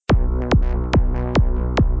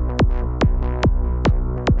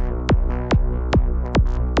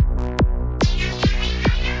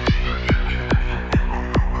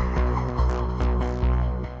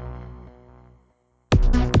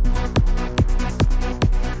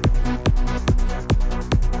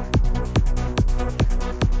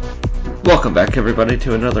Welcome back, everybody,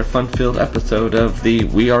 to another fun-filled episode of the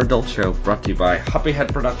We Are Adult Show, brought to you by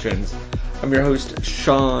Hoppyhead Productions. I'm your host,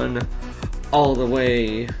 Sean, all the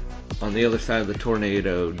way on the other side of the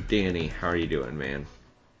tornado. Danny, how are you doing, man?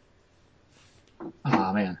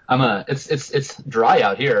 Oh man, it's dry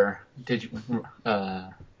out here. Did you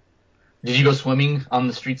go swimming on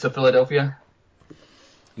the streets of Philadelphia?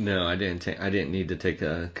 No, I didn't need to take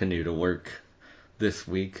a canoe to work this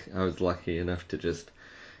week. I was lucky enough to just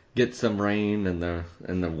get some rain, and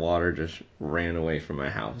the water just ran away from my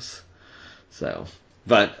house. So,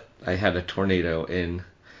 but I had a tornado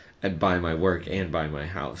by my work and by my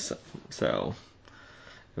house, so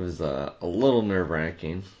it was a little nerve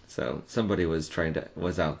wracking. So somebody was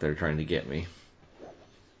out there trying to get me.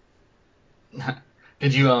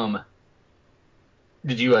 Did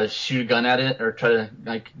you shoot a gun at it or try to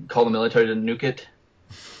call the military to nuke it?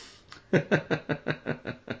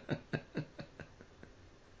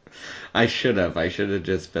 I should have. I should have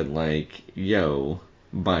just been like, "Yo,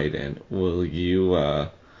 Biden, will you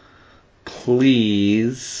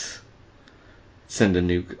please send a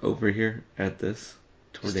nuke over here at this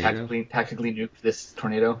Just tornado? tactically nuke this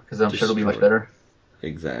tornado because I'm sure it'll be much Destroy." better.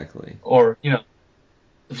 Exactly. Or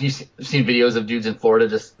if you've seen videos of dudes in Florida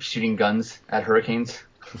just shooting guns at hurricanes,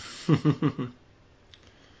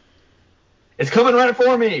 it's coming right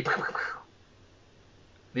for me.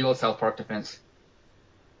 The old South Park defense.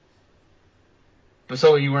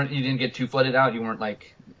 So you didn't get too flooded out. You weren't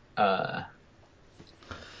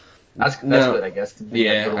that's No, good, I guess.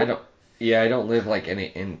 yeah, I don't. Yeah, I don't live like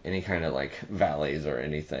in any kind of like valleys or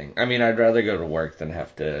anything. I mean, I'd rather go to work than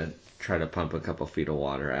have to try to pump a couple feet of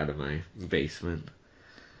water out of my basement.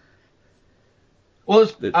 Well,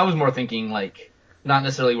 It, I was more thinking not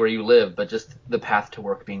necessarily where you live, but just the path to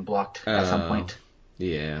work being blocked at some uh, point.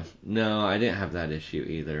 yeah, no, I didn't have that issue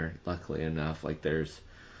either. Luckily enough,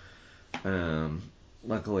 um,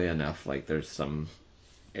 there's some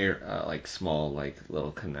air, like small, like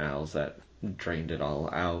little canals that drained it all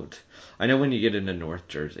out. I know when you get into North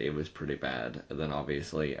Jersey, it was pretty bad. And then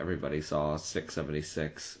obviously everybody saw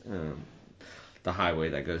 676, the highway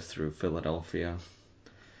that goes through Philadelphia.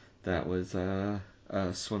 That was a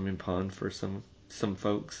swimming pond for some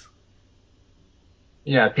folks.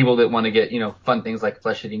 Yeah, people that want to get fun things like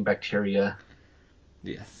flesh-eating bacteria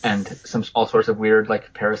and Yes. some all sorts of weird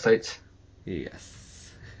parasites. Yes.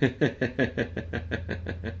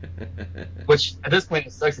 Which at this point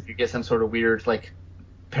it sucks if you get some sort of weird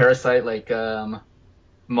parasite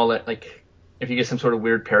mullet if you get some sort of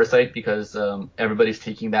weird parasite because everybody's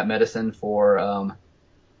taking that medicine for or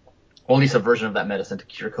at least a version of that medicine to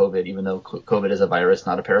cure COVID, even though COVID is a virus,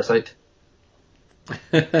 not a parasite.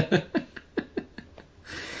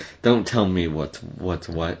 Don't tell me what's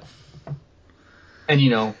what.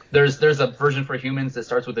 And there's a version for humans that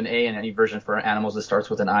starts with an A, and any version for animals that starts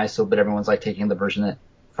with an I. But everyone's taking the version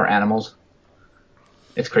for animals.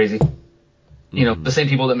 It's crazy. Mm-hmm. The same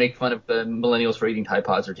people that make fun of the millennials for eating Tide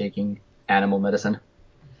Pods are taking animal medicine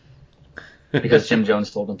because Jim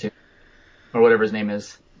Jones told them to, or whatever his name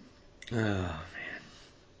is. Oh man,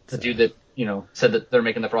 The so dude that said that they're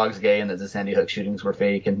making the frogs gay and that the Sandy Hook shootings were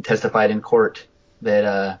fake, and testified in court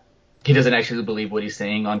that he doesn't actually believe what he's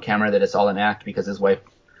saying on camera, that it's all an act because his wife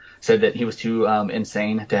said that he was too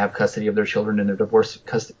insane to have custody of their children in a divorce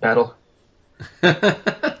battle.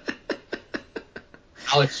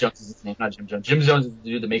 Alex Jones is his name, not Jim Jones. Jim Jones is the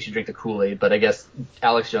dude that makes you drink the Kool-Aid, but I guess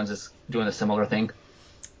Alex Jones is doing a similar thing.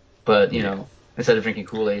 But, yeah. instead of drinking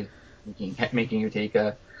Kool-Aid, making you take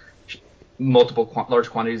multiple large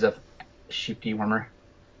quantities of sheep dewormer.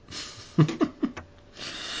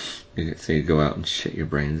 So you go out and shit your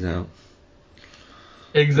brains out.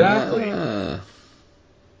 Exactly. Uh,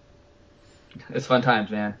 It's fun times,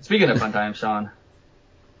 man. Speaking of fun times, Sean,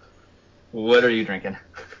 what are you drinking?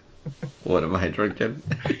 what am I drinking?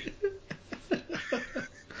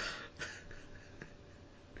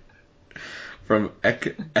 From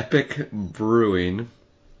Epic Brewing.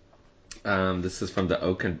 This is from the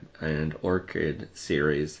Oak and Orchid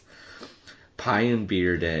series. Pie and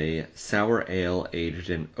Beer Day sour ale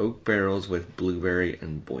aged in oak barrels with blueberry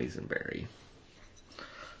and boysenberry.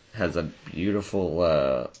 Has a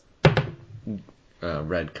beautiful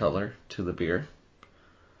red color to the beer.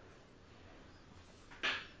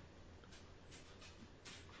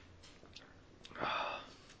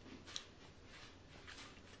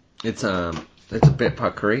 It's a bit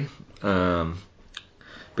puckery, but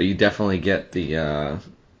you definitely get the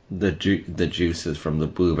juices from the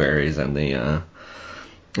blueberries and the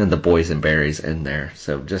boysenberries in there.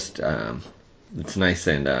 So just it's nice,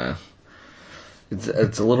 and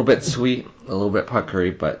it's a little bit sweet, a little bit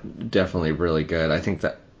puckery, but definitely really good.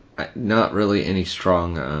 not really any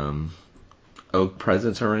strong oak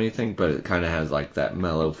presence or anything, but it kind of has like that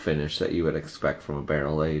mellow finish that you would expect from a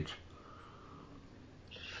barrel age.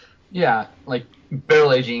 Yeah, like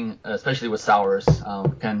barrel aging, especially with sours,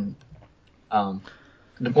 can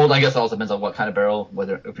well, I guess it also depends on what kind of barrel,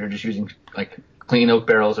 whether if you're just using like clean oak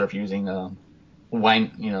barrels or if you're using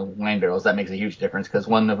wine barrels. That makes a huge difference because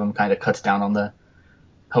one of them kind of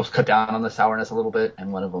helps cut down on the sourness a little bit,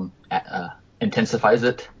 and one of them intensifies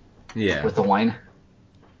it Yeah. with the wine.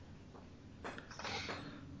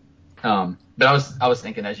 But I was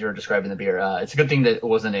thinking as you were describing the beer, it's a good thing that it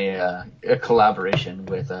wasn't a collaboration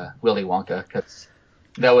with Willy Wonka, because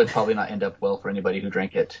that would probably not end up well for anybody who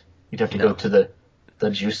drank it. You'd have to go No. to the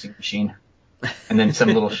juicing machine, and then some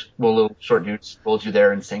little short dudes rolled you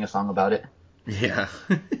there and sang a song about it. Yeah.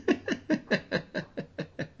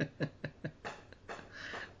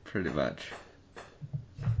 Pretty much.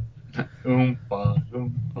 Oompa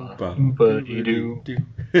loompa Oompa oompa dee doo. doodly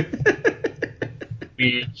doo.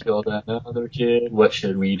 We killed another kid. What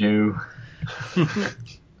should we do?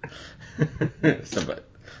 Somebody,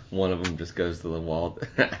 one of them just goes to the wall.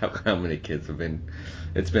 How many kids have been?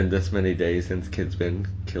 It's been this many days since kids been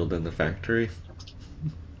killed in the factory.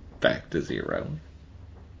 Back to 0.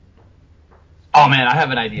 Oh man, I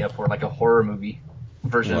have an idea for like a horror movie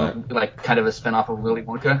version What? of like kind of a spinoff of Willy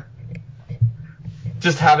Wonka.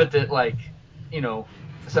 Just have it that like,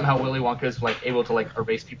 somehow Willy Wonka is like able to like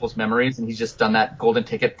erase people's memories, and he's just done that golden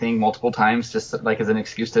ticket thing multiple times, just like as an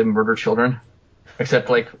excuse to murder children. Except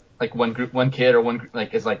like one kid or one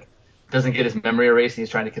like is like doesn't get his memory erased, and he's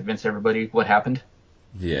trying to convince everybody what happened.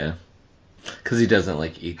 Yeah. Because he doesn't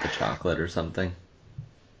like eat the chocolate or something.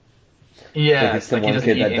 Like it's Yes, the like he one doesn't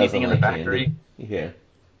kid eat that anything doesn't in the like candy. factory. Yeah.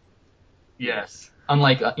 Yes,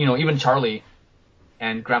 unlike even Charlie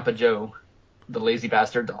and Grandpa Joe, the lazy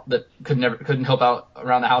bastard that couldn't help out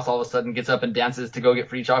around the house, all of a sudden gets up and dances to go get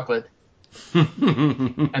free chocolate,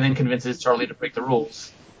 and then convinces Charlie to break the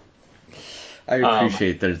rules. I Um,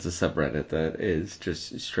 appreciate there's a subreddit that is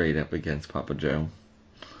just straight up against Papa Joe.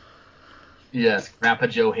 yes, Grandpa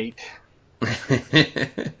Joe hate.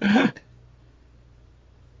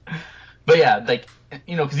 But yeah, like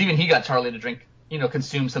because even he got Charlie to drink,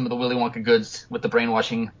 consume some of the Willy Wonka goods with the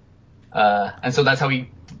brainwashing, and so that's how it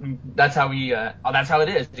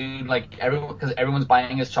is, dude. Like because everyone's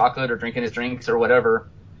buying his chocolate or drinking his drinks or whatever.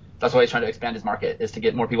 That's why he's trying to expand his market, is to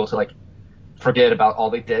get more people to like forget about all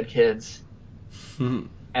the dead kids, and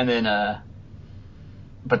then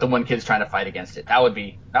but the one kid's trying to fight against it. That would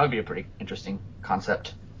be a pretty interesting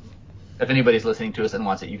concept. If anybody's listening to us and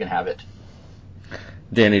wants it, you can have it,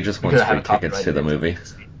 Danny just because wants I free haven't tickets to copyrighted the it. movie.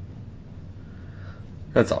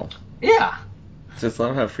 That's all. Yeah, Just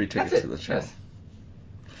let him have free that's tickets to it. the show. Yes.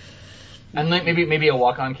 And like maybe a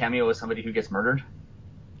walk-on cameo with somebody who gets murdered.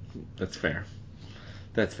 That's fair.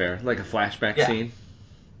 That's fair. Like a flashback Yeah. scene.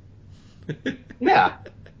 Yeah.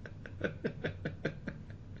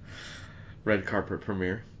 Red carpet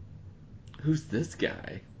premiere. Who's this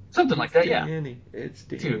guy? Something like It's that. Yeah. Danny. It's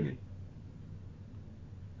Dude, Danny.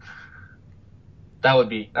 that would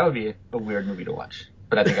be a weird movie to watch,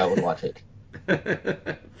 but I think I would watch it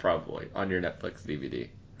Probably on your Netflix DVD.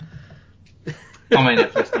 on my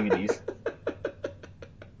Netflix DVDs.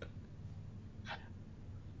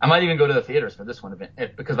 I might even go to the theaters for this one event,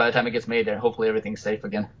 because by the time it gets made there, hopefully everything's safe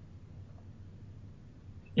again.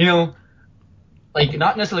 You know, like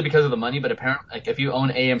not necessarily because of the money, but apparently, like if you own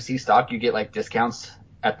AMC stock, you get like discounts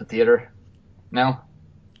at the theater now.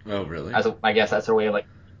 Oh, really? I guess that's their way of like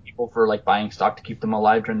people for like buying stock to keep them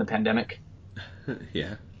alive during the pandemic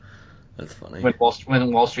Yeah, that's funny. when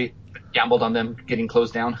Wall Street gambled on them getting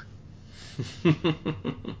closed down.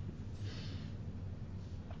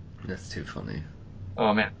 That's too funny.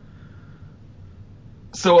 Oh man.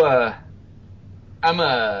 So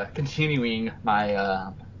I'm continuing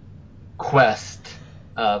my quest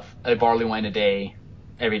of a barley wine a day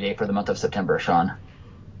every day for the month of September, Sean.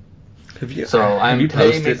 So Have I'm you today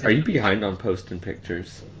posted? makes Are it. you behind on posting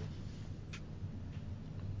pictures?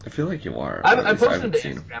 I feel like you are, or at I least I posted them haven't to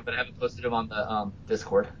seen them. Instagram, but I haven't posted them on the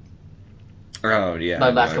Discord Oh yeah, the I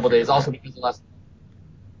know. last I couple of days. forgot Also that. because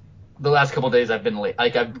the last couple of days I've been late.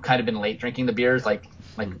 Like I've kind of been late drinking the beers. Like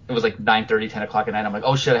it was like 9:30, 10 o'clock at night. I'm like,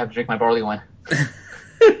 oh shit, I have to drink my barley wine.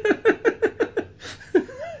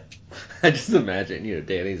 I just imagine,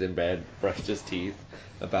 Danny's in bed, brushed his teeth,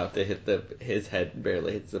 about to hit his head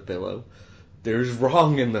barely hits the pillow. There's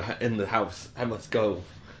wrong in the house. I must go.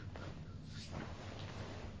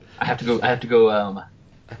 I have to go. I have to go. I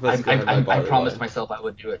I must go have my I barley promised wine. myself I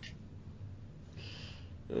would do it.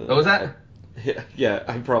 What was I, that? yeah,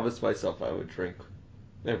 I promised myself I would drink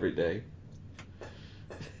every day.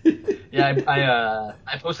 Yeah, I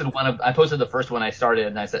posted the first one I started,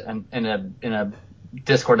 and I said in a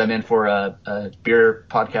Discord I'm in for a beer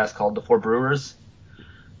podcast called The Four Brewers,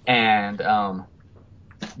 and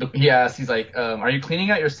he asked, he's like, are you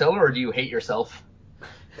cleaning out your cellar or do you hate yourself?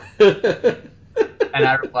 And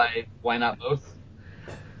I replied, why not both?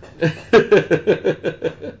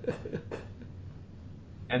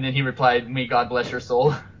 And then he replied, may God bless your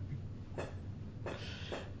soul.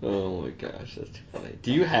 Oh my gosh, that's too funny.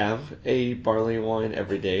 Do you have a barley wine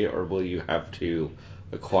every day, or will you have to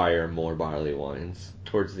acquire more barley wines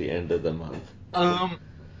towards the end of the month? Um,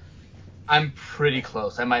 I'm pretty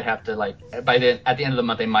close. I might have to at the end of the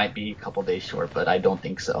month, I might be a couple days short, but I don't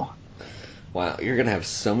think so. Wow, you're gonna have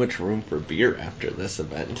so much room for beer after this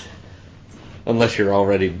event. Unless you're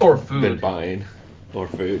already Or been food. buying. Or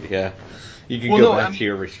food, yeah. You can Well, go no, back I to mean,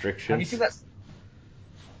 your have you restrictions. seen that?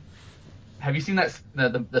 Have you seen that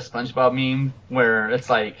the SpongeBob meme where it's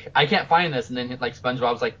like I can't find this, and then like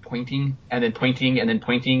SpongeBob's like pointing and then pointing and then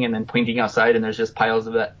pointing and then pointing outside, and there's just piles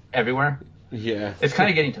of that everywhere. Yeah. It's kind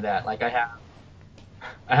of getting to that. Like I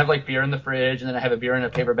have like beer in the fridge, and then I have a beer in a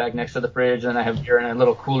paper bag next to the fridge, and then I have beer in a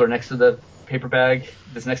little cooler next to the paper bag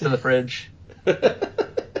that's next to the fridge, and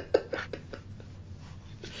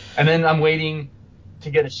then I'm waiting to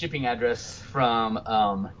get a shipping address from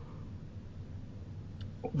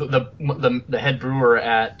the head brewer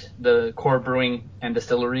at the Core Brewing and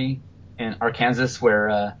Distillery in Arkansas,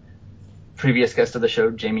 where previous guest of the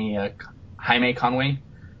show, Jaime Conway,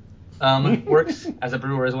 works as a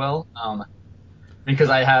brewer as well. Because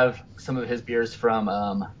I have some of his beers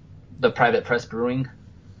from the Private Press Brewing,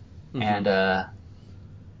 and I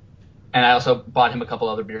also bought him a couple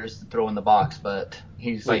other beers to throw in the box. But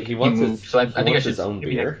he's Wait, like he moved, so I he think I wants should his own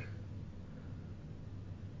maybe next beer? week.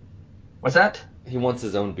 What's that? He wants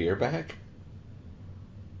his own beer back?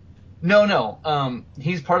 No, no.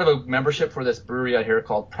 He's part of a membership for this brewery out here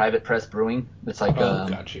called Private Press Brewing. It's like Oh,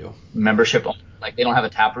 got you. membership. Like they don't have a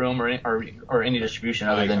tap room or any distribution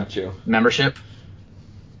other I than got you. membership,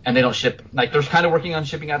 and they don't ship. Like they're kind of working on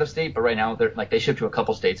shipping out of state, but right now they ship to a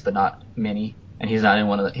couple states, but not many. And he's not in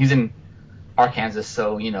one of the. He's in Arkansas,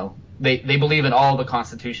 so they believe in all the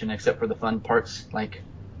Constitution except for the fun parts, like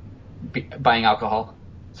buying alcohol.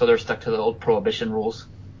 So they're stuck to the old prohibition rules.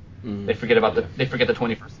 They forget about Yeah. they forget the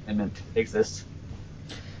 21st Amendment exists.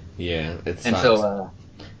 Yeah, it And sucks. so,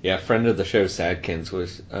 Yeah, a friend of the show, Sadkins,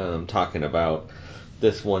 was talking about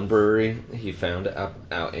this one brewery he found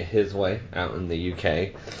out his way out in the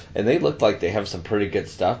UK, and they look like they have some pretty good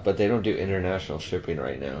stuff, but they don't do international shipping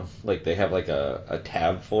right now. Like they have like a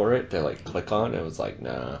tab for it to like click on. It was like,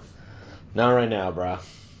 nah, not right now, bro.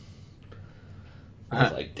 I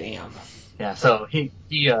was like, damn. yeah, so he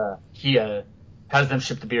has them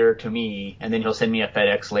ship the beer to me, and then he'll send me a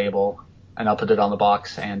FedEx label, and I'll put it on the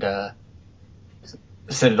box and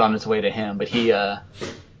send it on its way to him. But he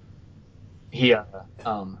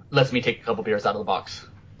lets me take a couple beers out of the box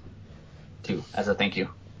too as a thank you.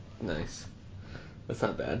 Nice. That's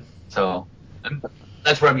not bad. So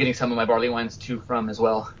that's where I'm getting some of my barley wines too from as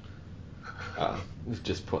well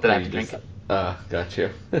Just put. that I have You to just. drink. Got you.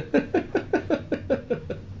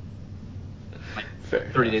 My Fair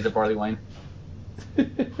 30 days enough. of barley wine.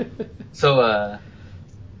 So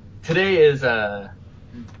today is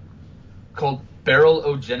called Barrel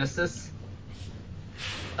O Genesis.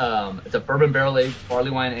 It's a bourbon barrel aged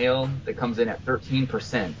barley wine ale that comes in at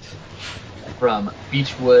 13% from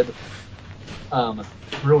Beechwood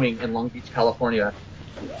Brewing in Long Beach, California.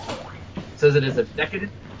 It says it is a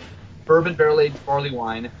decadent bourbon barrel aged barley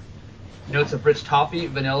wine. Notes of rich toffee,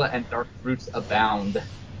 vanilla, and dark fruits abound.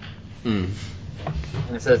 Mm.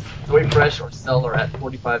 And it says enjoy fresh or cellar at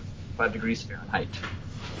 45 degrees Fahrenheit.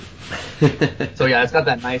 So yeah, it's got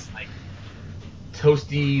that nice like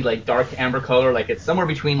toasty, like dark amber color. Like it's somewhere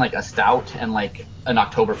between like a stout and like an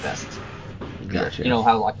Oktoberfest beer. You Gotcha. know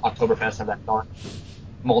how like Oktoberfest have that dark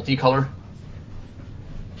malty color?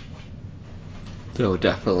 Oh,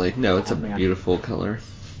 definitely. No, it's a Oh man. beautiful color.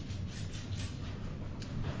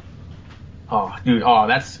 Oh dude. Oh,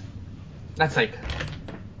 that's like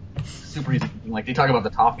super easy. Like they talk about the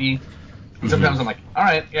toffee, and Mm-hmm. sometimes I'm like, all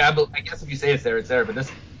right, yeah, but I guess if you say it's there, it's there. But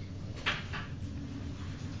this,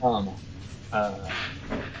 um, uh,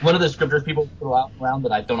 one of the descriptors people throw out around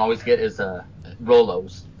that I don't always get is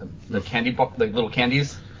Rolos, the candy bar, the little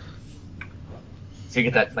candies. So you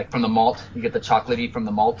get that like from the malt, you get the chocolatey from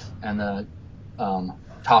the malt and the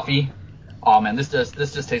toffee. Oh man, this just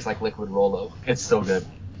tastes like liquid Rolo. It's so good.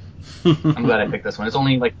 I'm glad I picked this one. It's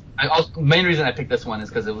only like main reason I picked this one is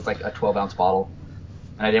because it was like a 12-ounce bottle,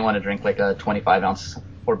 and I didn't want to drink like a 25-ounce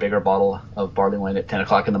or bigger bottle of barley wine at 10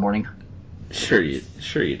 o'clock in the morning. Sure you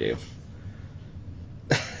do.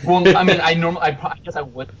 Well, I mean, I guess I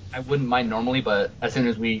wouldn't mind normally, but as soon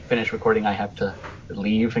as we finish recording, I have to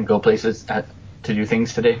leave and go places to do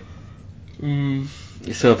things today.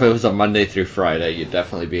 So if it was a Monday through Friday, you'd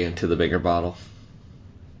definitely be into the bigger bottle.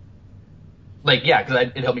 Like, yeah,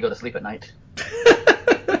 because it helped me go to sleep at night.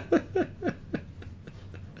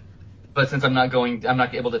 But since I'm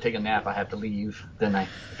not able to take a nap, I have to leave. Then I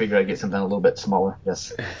figure I'd get something a little bit smaller.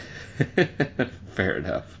 Yes. Fair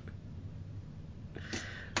enough.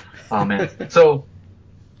 Oh man. So,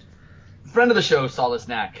 friend of the show, Solid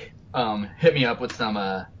Snack, hit me up with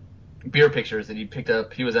some beer pictures that he picked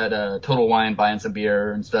up. He was at Total Wine buying some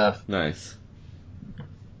beer and stuff. Nice.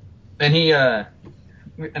 And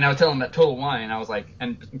and I was telling him at Total Wine, I was like,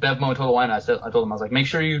 and Bevmo and Total Wine, I told him, I was like, make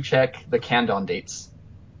sure you check the canned on dates.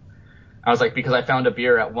 I was like, because I found a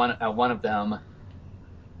beer at one of them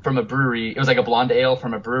from a brewery. It was like a blonde ale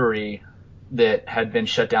from a brewery that had been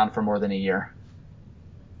shut down for more than a year.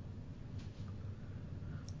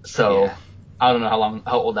 So Yeah. I don't know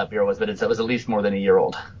how old that beer was, but it was at least more than a year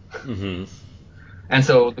old. Mm-hmm. And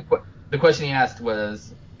so the question he asked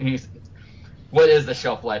was, what is the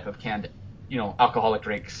shelf life of canned, alcoholic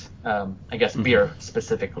drinks? I guess Mm-hmm. beer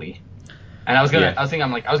specifically. And Yeah. I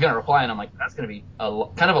was gonna reply, and I'm like, that's gonna be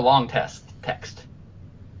kind of a long text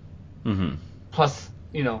Mm-hmm. plus,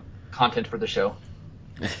 content for the show.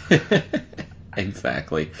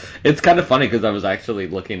 Exactly. It's kind of funny because I was actually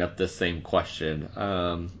looking up this same question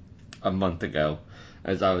a month ago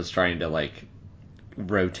as I was trying to like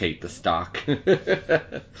rotate the stock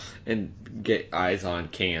and get eyes on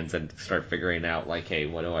cans and start figuring out like, hey,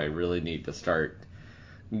 what do I really need to start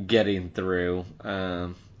getting through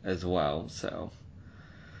as well. So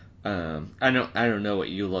I don't know what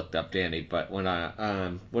you looked up, Danny, but when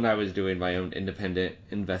I was doing my own independent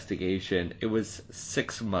investigation, it was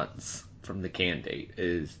 6 months from the can date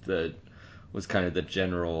was kind of the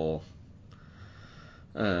general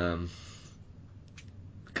um,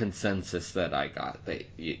 consensus that I got. That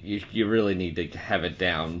you really need to have it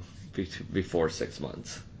down before 6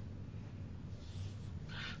 months.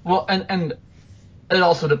 Well, and it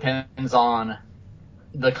also depends on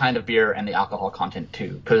the kind of beer and the alcohol content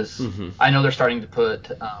too, because Mm-hmm. I know they're starting to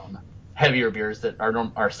put heavier beers that are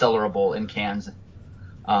cellarable in cans,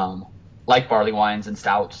 um, like barley wines and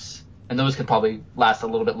stouts, and those could probably last a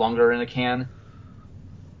little bit longer in a can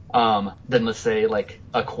than, let's say, like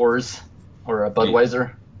a Coors or a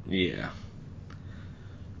Budweiser, Yeah,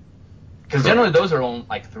 because generally correct. those are only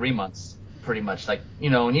like 3 months, pretty much. Like,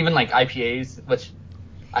 and even like IPAs, which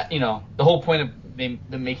the whole point of them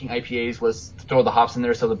making IPAs was to throw the hops in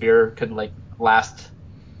there so the beer could like last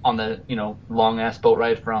on the long ass boat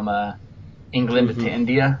ride from England Mm-hmm. to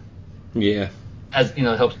India, Yeah. as it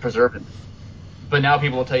helps preserve it. But now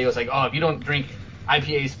people will tell you it's like, oh, if you don't drink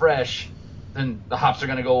IPAs fresh, then the hops are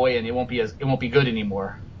gonna go away and it won't be good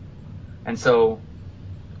anymore. And so,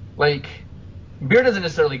 like, beer doesn't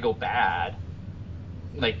necessarily go bad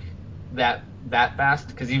like that fast,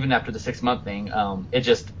 because even after the 6 month thing, it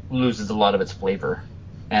just loses a lot of its flavor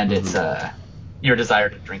and its Mm-hmm. your desire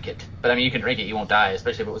to drink it. But I mean, you can drink it, you won't die,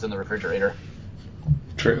 especially if it was in the refrigerator.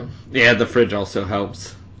 True. Yeah, the fridge also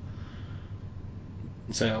helps.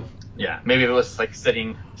 So. Yeah, maybe if it was like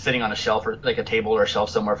sitting on a shelf or like a table or a shelf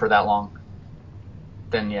somewhere for that long,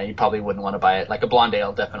 then yeah, you probably wouldn't want to buy it. Like a blonde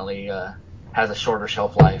ale definitely has a shorter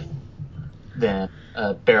shelf life than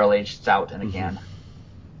a barrel aged stout in a Mm-hmm. can.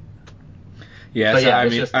 Yeah, But so yeah, I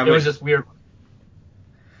mean, it was just weird.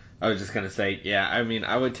 I was just gonna say, yeah, I mean,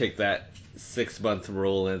 I would take that 6 month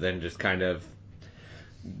rule and then just kind of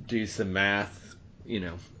do some math. You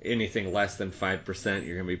know, anything less than 5%,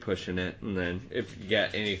 you're gonna be pushing it, and then if you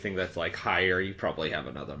get anything that's like higher, you probably have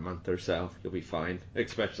another month or so. You'll be fine,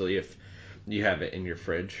 especially if you have it in your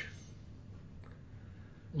fridge.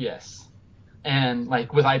 Yes. And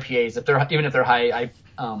like with IPAs, if they're high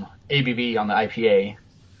ABV on the IPA,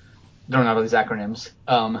 don't know all these acronyms.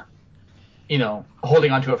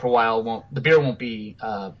 Holding onto it for a while the beer won't be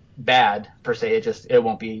bad per se. It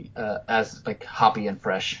won't be as like hoppy and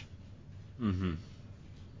fresh. Mm-hmm.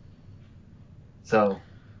 So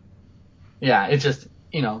yeah, it's just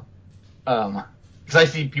because I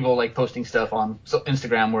see people like posting stuff on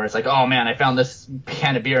Instagram where it's like, oh man, I found this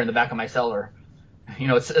can of beer in the back of my cellar.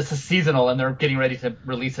 It's a seasonal and they're getting ready to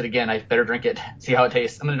release it again. I better drink it, see how it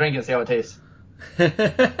tastes. I'm gonna drink it and see how it tastes.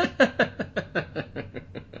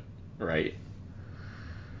 Right.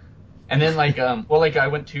 And then like I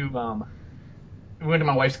went to we went to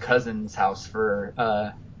my wife's cousin's house for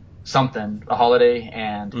a holiday,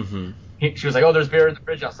 and Mm-hmm. she was like, "Oh, there's beer in the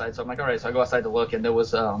fridge outside." So I'm like, "All right." So I go outside to look, and there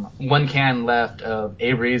was one can left of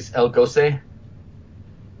Avery's El Gose,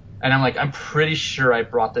 and I'm like, "I'm pretty sure I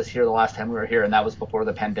brought this here the last time we were here, and that was before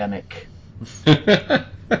the pandemic."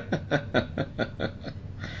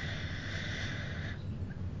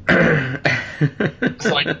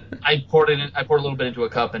 So I poured it in, I poured a little bit into a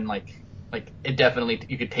cup, and like it definitely,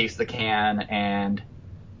 you could taste the can, and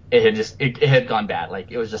it had gone bad.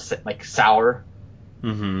 Like it was just like sour,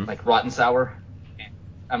 Mm-hmm. like rotten sour. And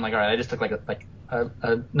I'm like, all right, I just took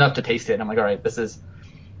enough to taste it. And I'm like, all right,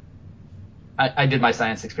 I did my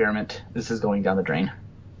science experiment. This is going down the drain.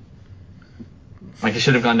 Like it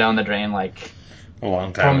should have gone down the drain. Like A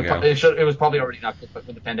long time ago. it was probably already not good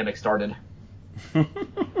when the pandemic started, because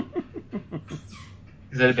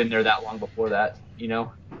it had been there that long before that. It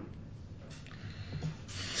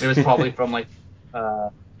was probably from like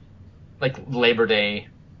Labor Day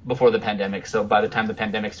before the pandemic. So by the time the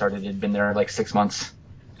pandemic started, it had been there like 6 months,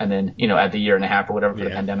 and then add the year and a half or whatever for the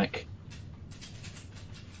Yeah. pandemic.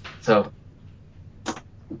 So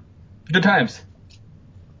good times.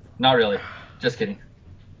 Not really. Just kidding.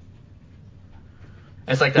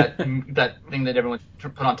 It's like that thing that everyone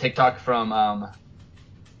put on TikTok from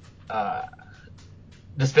uh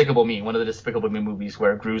Despicable Me, one of the Despicable Me movies,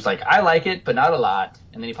 where Gru's like, "I like it, but not a lot,"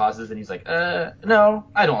 and then he pauses and he's like, no,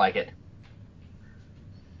 I don't like it."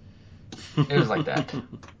 It was like that.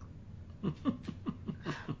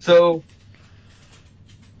 So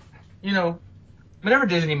whenever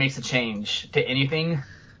Disney makes a change to anything,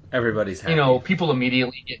 Everybody's happy. people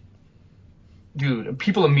immediately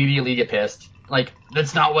get pissed. Like,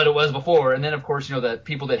 that's not what it was before. And then, of course, the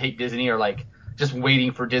people that hate Disney are like just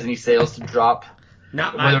waiting for Disney sales to drop,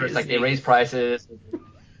 Not my whether it's like they Disney. raise prices.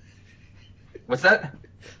 What's that?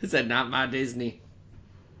 I said not my Disney.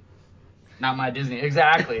 Not my Disney.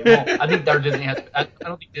 Exactly. Well, I think their Disney I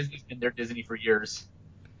don't think Disney's been their Disney for years,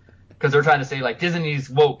 because they're trying to say like Disney's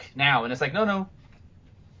woke now, and it's like, no, no.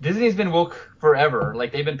 Disney's been woke forever.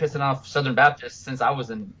 Like, they've been pissing off Southern Baptists since I was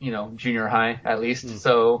in, junior high, at least.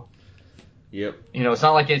 So, Yep. it's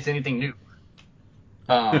not like it's anything new.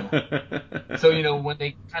 Um, So, when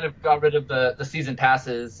they kind of got rid of the season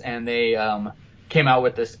passes, and they came out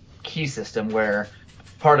with this key system where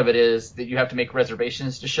part of it is that you have to make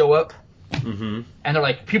reservations to show up, Mm-hmm. and they're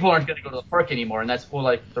like, people aren't going to go to the park anymore, and they're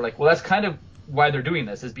like, well, that's kind of why they're doing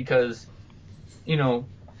this, is because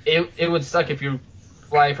it would suck if you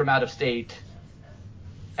fly from out of state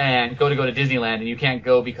and go to Disneyland, and you can't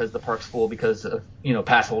go because the park's full because of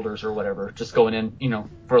pass holders or whatever, just going in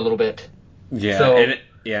for a little bit. Yeah, So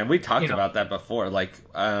and we talked you know about that before. Like,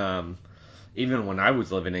 even when I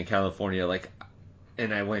was living in California, like,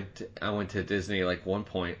 and I went to Disney like one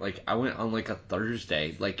point. Like, I went on like a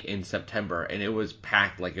Thursday, like in September, and it was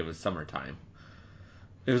packed like it was summertime.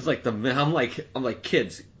 It was like I'm like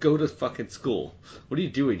kids, go to fucking school. What are you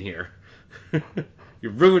doing here?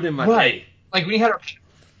 You're ruining my right, day. like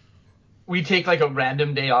we take like a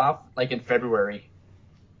random day off, like in February,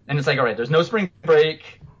 and it's like, all right, there's no spring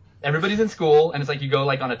break, everybody's in school, and it's like you go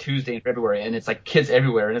like on a Tuesday in February, and it's like kids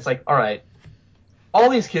everywhere, and it's like, all right, all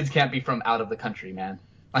these kids can't be from out of the country, man.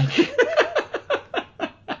 Like,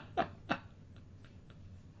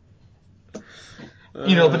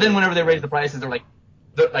 but then whenever they raise Yeah. the prices, they're like,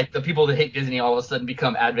 the people that hate Disney all of a sudden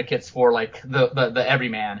become advocates for like the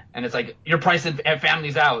everyman, and it's like, you're pricing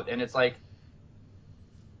families out, and it's like,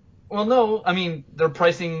 well, no, I mean, they're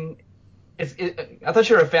pricing. I thought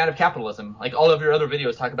you were a fan of capitalism. Like, all of your other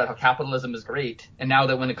videos talk about how capitalism is great, and now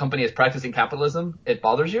that when a company is practicing capitalism, it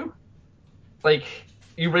bothers you. Like,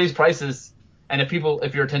 you raise prices, and if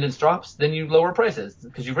your attendance drops, then you lower prices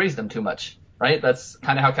because you've raised them too much, right? That's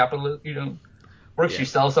kind of how capitalism works. You Yeah.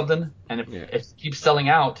 sell something, and if Yeah. it keeps selling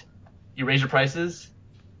out, you raise your prices.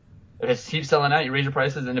 If it keeps selling out, you raise your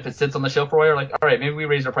prices, and if it sits on the shelf for a while, you're like, all right, maybe we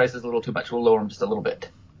raised our prices a little too much. We'll lower them just a little bit.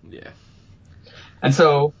 Yeah. And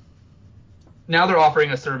so now they're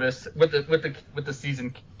offering a service with the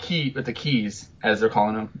season key, with the keys, as they're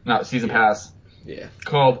calling them, not season Yeah. pass, Yeah.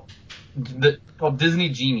 called Disney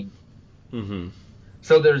Genie. Mm-hmm.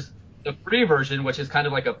 So there's the free version, which is kind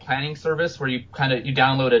of like a planning service where you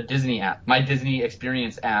download a Disney app, My Disney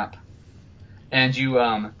Experience app, and you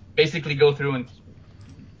basically go through and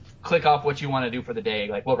click off what you want to do for the day,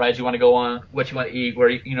 like what rides you want to go on, what you want to eat, where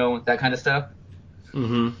that kind of stuff,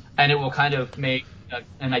 Mm-hmm. and it will kind of make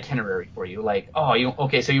an itinerary for you. Like, oh,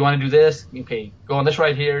 okay, so you want to do this? Okay, go on this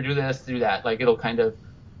ride here, do this, do that. Like, it'll kind of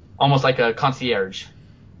almost like a concierge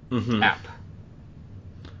Mm-hmm. app.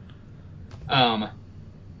 Um,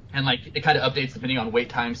 and like it kind of updates depending on wait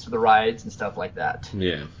times for the rides and stuff like that.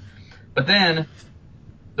 Yeah. But then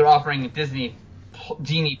they're offering Disney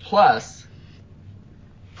Genie Plus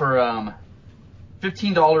for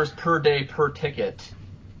 $15 per day per ticket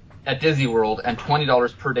at Disney World and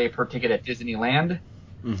 $20 per day per ticket at Disneyland.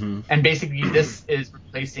 Mm-hmm. And basically, this is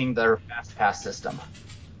replacing their Fast Pass system.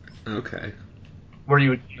 Okay. Where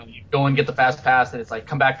you go and get the Fast Pass, and it's like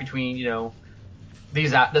come back between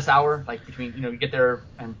this hour, like between you get there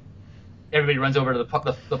and everybody runs over to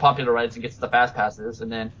the popular rides and gets the Fast Passes,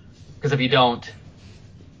 and then because if you don't,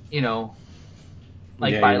 Yeah, by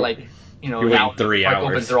you an hour wait the 3 park hours.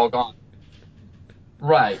 opens, they're all gone.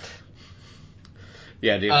 Right.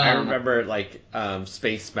 Yeah, dude. I remember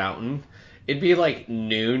Space Mountain. It'd be like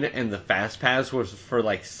noon, and the Fast Pass was for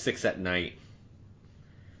like 6 at night.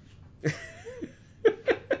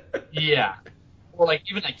 Yeah. Or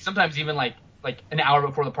sometimes even an hour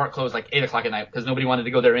before the park closed, like 8 o'clock at night, because nobody wanted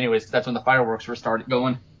to go there anyways, because that's when the fireworks were started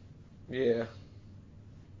going. Yeah.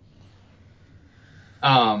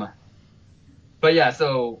 But yeah,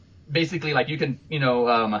 so basically, you can,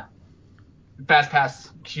 Fast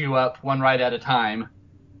Pass queue up one ride at a time.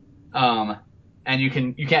 And you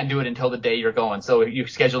can't do it until the day you're going. So you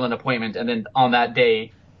schedule an appointment, and then on that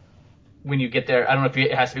day, when you get there, I don't know if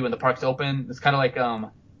it has to be when the park's open. It's kind of like, I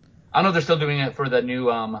don't know if they're still doing it for the new,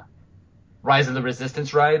 Rise of the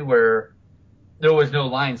Resistance ride, where there was no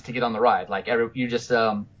lines to get on the ride. You just,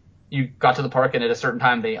 you got to the park, and at a certain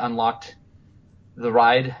time they unlocked the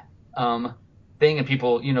ride, thing, and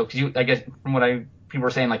people, cause I guess from what people were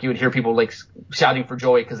saying, you would hear people shouting for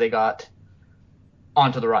joy because they got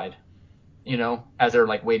onto the ride, as they're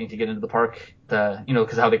waiting to get into the park,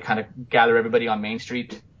 cause how they kind of gather everybody on Main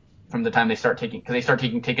Street from the time they start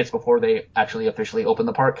taking tickets before they actually officially open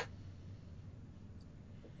the park.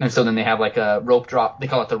 And so then they have a rope drop. They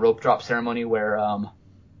call it the rope drop ceremony where, and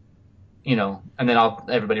then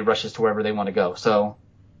everybody rushes to wherever they want to go. So,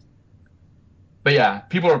 but yeah,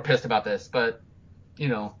 people are pissed about this, but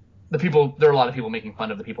there are a lot of people making fun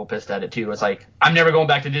of the people pissed at it too. It's like, I'm never going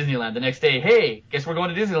back to Disneyland. The next day, hey, guess we're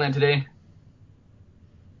going to Disneyland today.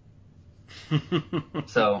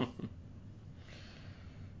 So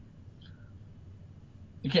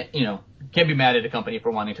you can't be mad at a company for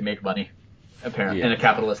wanting to make money, apparently, in a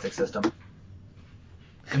capitalistic system.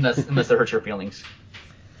 Unless it hurts your feelings.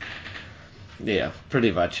 Yeah,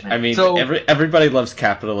 pretty much. I mean, everybody loves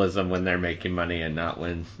capitalism when they're making money and not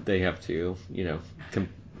when they have to,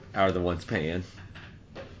 are the ones paying.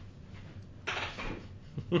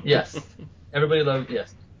 Yes.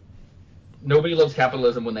 Yes. Nobody loves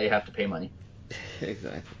capitalism when they have to pay money.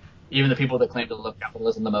 Exactly. Even the people that claim to love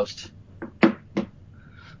capitalism the most.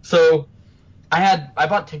 So, I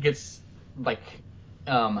bought tickets,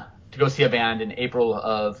 to go see a band in April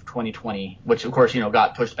of 2020, which of course,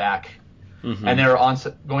 got pushed back. Mm-hmm. And they're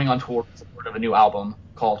going on tour in support of a new album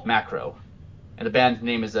called Macro. And the band's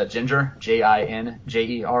name is Ginger,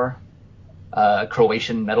 Jinjer, a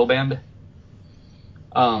Croatian metal band.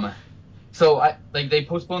 So they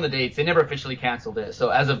postponed the dates. They never officially canceled it. So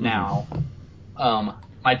as of now,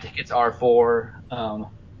 my tickets are for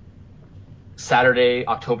Saturday,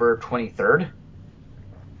 October 23rd.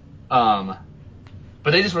 But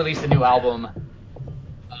they just released a new album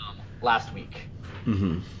last week.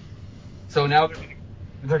 Mm-hmm. So now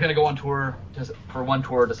they're going to go on tour for one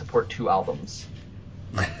tour to support two albums.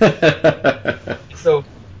 So,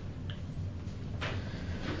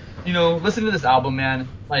 listen to this album, man.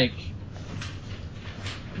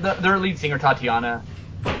 Their lead singer Tatiana,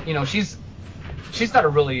 she's got a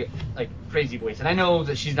really crazy voice, and I know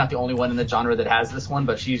that she's not the only one in the genre that has this one,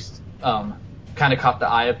 but she's kind of caught the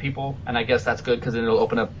eye of people, and I guess that's good because it'll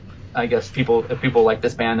open up, I guess, if people like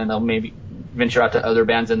this band, and they'll maybe venture out to other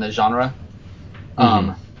bands in the genre.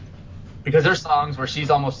 Because there's songs where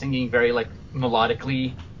she's almost singing very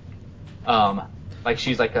melodically,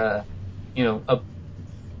 she's a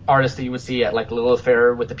artist that you would see at Lilith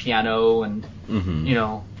Fair with the piano and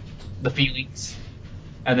the feelings,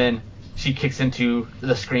 and then she kicks into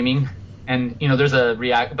the screaming, and there's a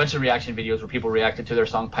bunch of reaction videos where people reacted to their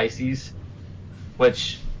song Pisces,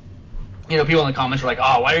 which people in the comments are like,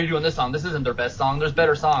 oh, why are you doing this song? This isn't their best song. There's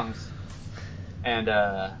better songs. And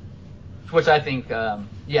which I think,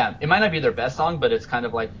 it might not be their best song, but it's kind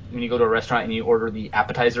of like when you go to a restaurant and you order the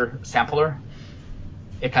appetizer sampler.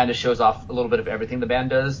 It kind of shows off a little bit of everything the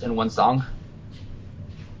band does in one song.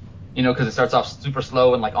 Because it starts off super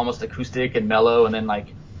slow and almost acoustic and mellow, and then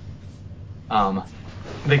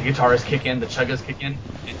the guitars kick in, the chuggas kick in,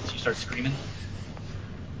 and she starts screaming.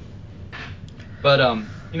 But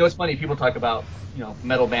it's funny, people talk about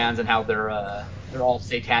metal bands and how they're all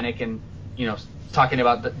satanic and talking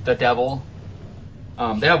about the devil.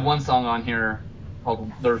 They have one song on here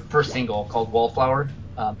called their first single called Wallflower.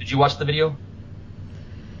 Did you watch the video?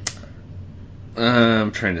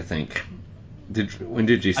 I'm trying to think. When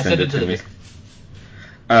did you I send sent it it to to the me? Discord.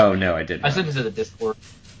 Oh no, I did I not. sent it to the Discord.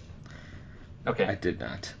 I Okay. did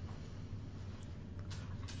not.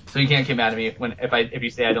 So you can't get mad at me if you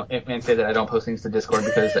say I don't and say that I don't post things to Discord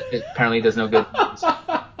because it apparently does no good.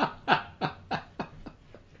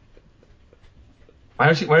 Why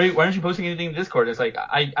aren't you posting anything in Discord? It's like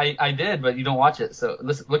I did, but you don't watch it. So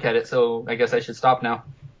let's look at it. So I guess I should stop now.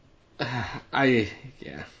 I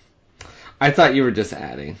yeah. I thought you were just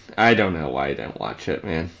adding. I don't know why I didn't watch it,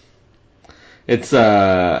 man. It's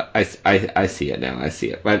I see it now. I see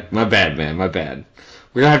it. My bad, man. My bad.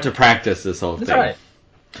 We're gonna have to practice this whole It's all thing. right.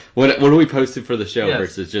 What are we posting for the show Yes.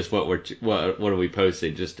 versus just what are we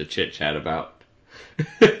posting just to chit chat about?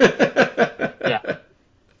 Yeah.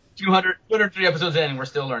 203 episodes in, and we're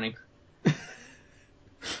still learning.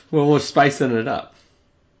 Well, we're spicing it up.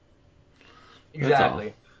 That's all.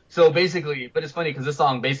 Exactly. So basically, but it's funny because this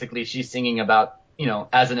song basically she's singing about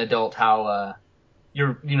as an adult how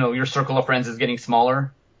your circle of friends is getting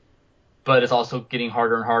smaller, but it's also getting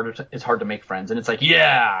harder and harder. It's hard to make friends, and it's like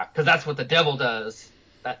yeah, because that's what the devil does.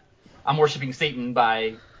 That I'm worshiping Satan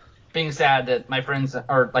by being sad that my friends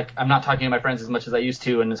are like I'm not talking to my friends as much as I used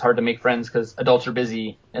to, and it's hard to make friends because adults are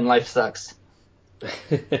busy and life sucks.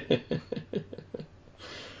 Hail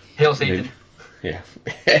Maybe. Satan. Yeah.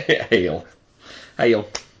 Hail. Hail.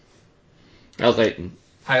 Hail Satan.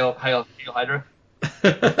 Hail Hydra.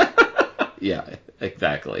 Yeah,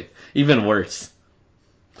 exactly. Even worse.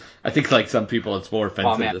 I think like some people it's more Oh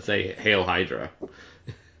offensive man, to say Hail Hydra.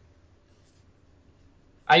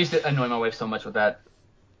 I used to annoy my wife so much with that.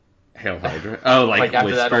 Hail Hydra. Oh, like Like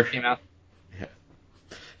after that all whisper. came out. Yeah.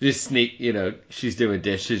 Just sneak, she's doing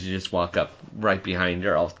dishes, you just walk up right behind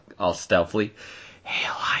her all stealthily.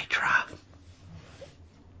 Hail Hydra.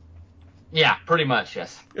 Yeah, pretty much,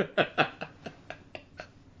 yes.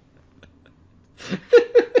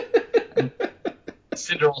 And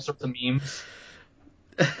send her all sorts of memes.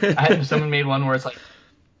 Someone made one where it's like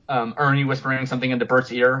Ernie whispering something into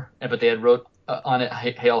Bert's ear, but they had wrote on it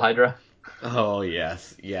 "Hail Hydra." Oh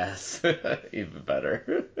yes, yes. Even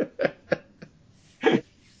better.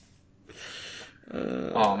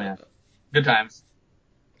 Oh man, good times.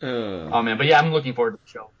 uh, Oh man, but yeah, I'm looking forward to the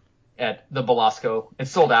show at the Belasco.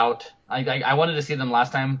 It's sold out. I wanted to see them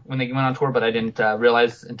last time when they went on tour, but I didn't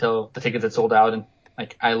realize until the tickets had sold out, and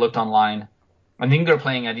like I looked online. I think they're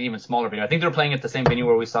playing at an even smaller venue. I think they're playing at the same venue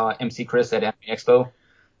where we saw MC Chris at Anime Expo.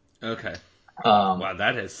 okay. Um, Wow,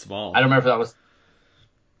 that is I small. don't remember if that was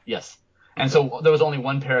yes. And so there was only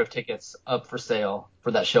one pair of tickets up for sale for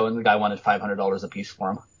that show, and the guy wanted $500 a piece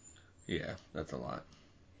for them. Yeah, that's a lot.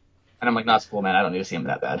 And I'm like, not cool, man. I don't need to see him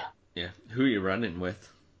that bad. Yeah. Who are you running with?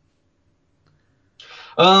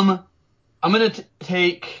 Um, I'm gonna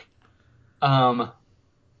take um,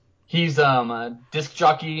 he's a disc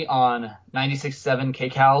jockey on 96.7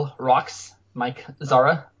 KCal Rocks, Mike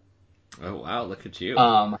Zara. Oh wow, look at you.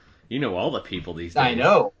 Um, You know all the people these I days.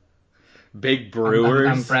 know. Big I'm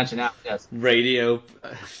brewers, branching out. Yes. radio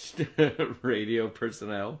radio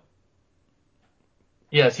personnel.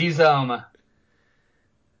 Yes, he's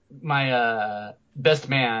my best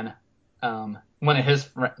man. One of his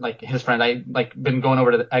friend. I've gone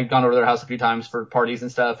over to their house a few times for parties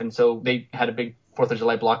and stuff, and so they had a big 4th of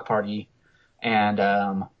July block party,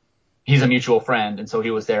 and he's a mutual friend, and so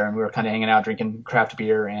he was there, and we were kind of hanging out, drinking craft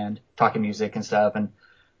beer and talking music and stuff, and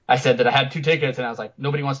I said that I had 2 tickets, and I was like,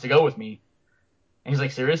 nobody wants to go with me, and he's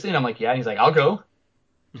like, seriously, and I'm like, yeah, and he's like, I'll go,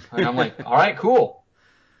 and I'm like, all right, cool,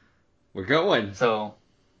 We're going. so,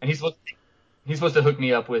 and he's supposed to hook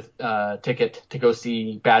me up with a ticket to go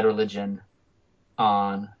see Bad Religion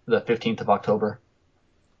on the 15th of October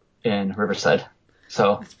in Riverside.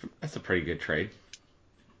 So That's a pretty good trade.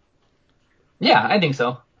 yeah, I think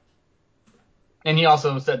so. And he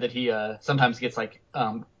also said that he sometimes gets like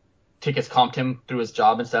tickets comped him through his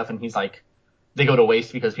job and stuff, and he's like they go to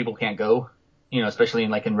waste because people can't go, especially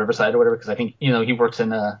in Riverside or whatever. Because I think he works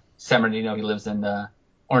in San Bernardino. He lives in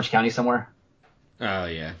Orange County somewhere. Oh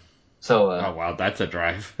yeah. So Oh wow, that's a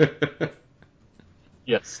drive.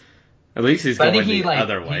 yes, At least he's but I think going the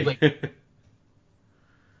other he way.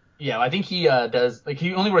 yeah, I think he does like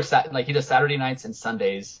he only works he does Saturday nights and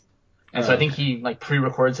Sundays. And so Oh, I think okay. he like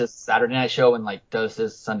pre-records his Saturday night show and like does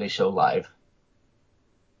his Sunday show live.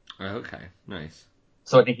 Okay. Nice.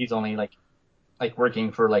 So I think he's only like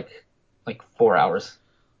working for like 4 hours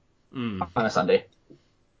Mm, on a Sunday.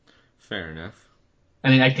 fair enough.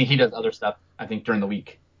 And then I think he does other stuff, I think during the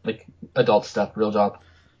week, like adult stuff, real job,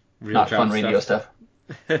 Real not fun job radio stuff.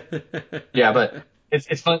 stuff. Yeah, but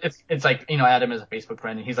it's fun. It's like, I add him as a Facebook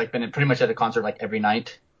friend and he's like been pretty much at a concert like every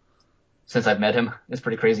night since I've met him. It's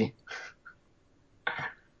pretty crazy.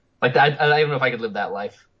 Like I don't know if I could live that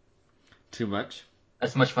life. Too much?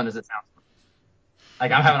 As much fun as it sounds.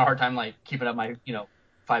 Like I'm having a hard time like keeping up my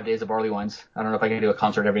 5 days of barley wines. I don't know if I can do a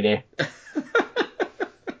concert every day.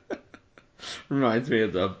 Reminds me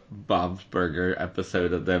of the Bob's Burger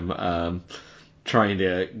episode of them trying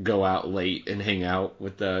to go out late and hang out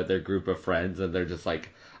with their group of friends, and they're just like,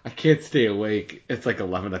 I can't stay awake. It's like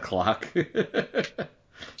 11 o'clock. It's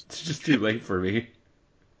just too late for me.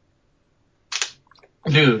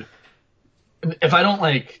 Dude, if I don't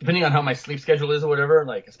like, depending on how my sleep schedule is or whatever,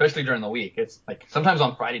 like especially during the week, it's like sometimes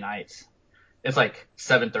on Friday nights, it's like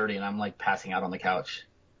 7:30 and I'm like passing out on the couch.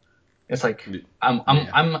 It's like Yeah.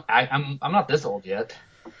 I'm not this old yet.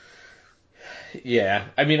 Yeah.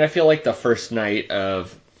 I mean, I feel like the first night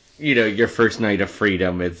of, your first night of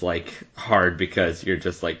freedom is like hard because you're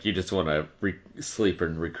just like, you just want to sleep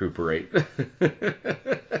and recuperate.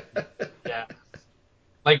 Yeah.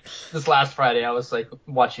 Like this last Friday, I was like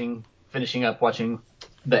finishing up watching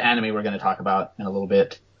the anime we're going to talk about in a little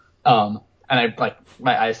bit. And I like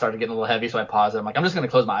my eyes started getting a little heavy, so I paused. I'm like, I'm just going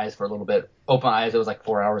to close my eyes for a little bit. Open my eyes. It was like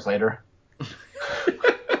 4 hours later.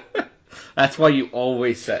 That's why you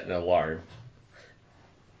always set an alarm.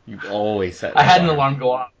 You always set an I had an alarm. alarm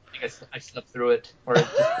go off. I think I slept through it, or it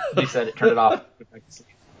just reset it, turned it off. Went back to sleep.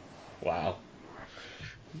 Wow.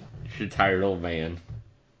 You're a tired old man.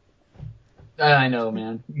 I know,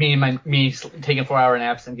 man. Taking 4 hour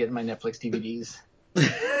naps and getting my Netflix DVDs.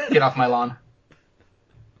 Get off my lawn.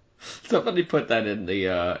 Somebody put that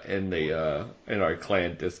in our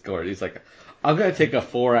clan Discord. He's like, I'm gonna take a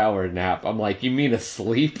 4 hour nap. I'm like, you mean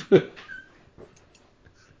asleep?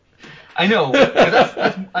 I know,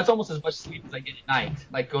 because that's almost as much sleep as I get at night.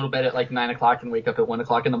 Like go to bed at like 9 o'clock and wake up at 1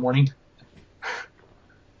 o'clock in the morning,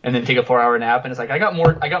 and then take a 4 hour nap. And it's like I got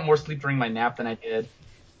more sleep during my nap than I did.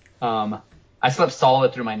 Um, I slept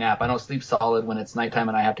solid through my nap. I don't sleep solid when it's nighttime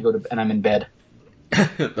and I have to go to and I'm in bed.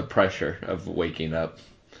 The pressure of waking up.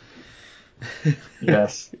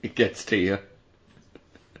 Yes. It gets to you.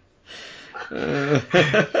 Uh,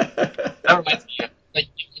 That reminds me of like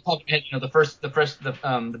you talking about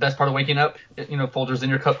the best part of waking up. Folgers in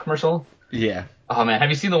your cup commercial. yeah. Oh man, have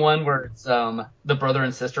you seen the one where it's the brother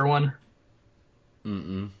and sister one?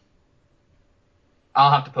 Mm-mm.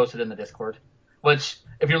 I'll have to post it in the Discord. Which,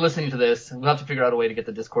 if you're listening to this, we'll have to figure out a way to get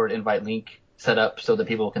the Discord invite link set up so that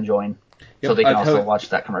people can join, so Yep. they can also watch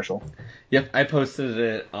that commercial. Yep. I posted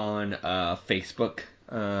it on Facebook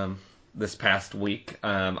this past week.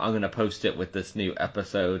 I'm gonna post it with this new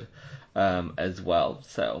episode as well.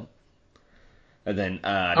 So and then,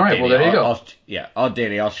 All right, well Danny, there you go.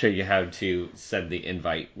 Danny, I'll show you how to send the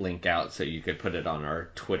invite link out so you could put it on our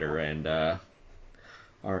Twitter and our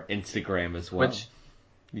Instagram as well. Which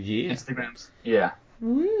Yeah, Instagrams? Yeah.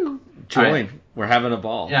 woo! All right. Join. We're having a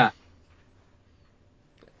ball. Yeah.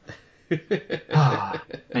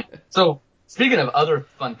 Man. So speaking of other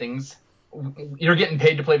fun things, you're getting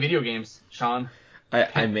paid to play video games, Sean.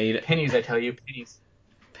 I made Pennies, I tell you, pennies.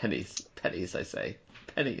 pennies. I say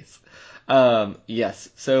pennies. Yes.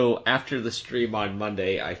 So after the stream on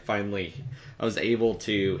Monday, I was able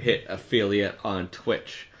to hit affiliate on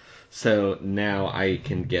Twitch. So now I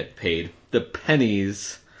can get paid the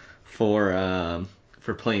pennies for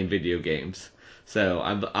playing video games. So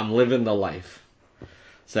I'm living the life.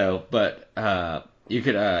 So, but you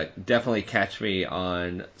could definitely catch me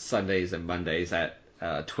on Sundays and Mondays at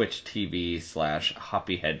Twitch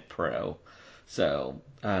TV/HoppyHead Pro. So,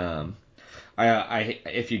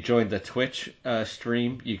 if you join the Twitch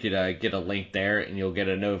stream, you could get a link there, and you'll get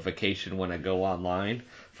a notification when I go online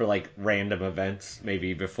for like random events.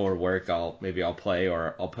 Maybe before work, I'll play,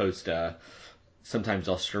 or I'll post. Sometimes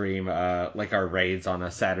I'll stream like our raids on a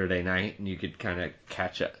Saturday night, and you could kind of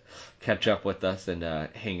catch up with us and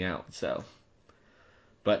hang out. So,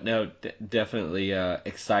 but no, definitely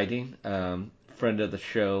exciting. Friend of the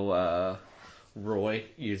show, Roy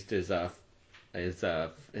used his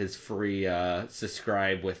free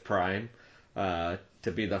subscribe with Prime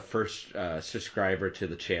to be the first subscriber to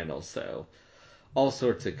the channel. So all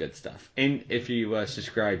sorts of good stuff. And if you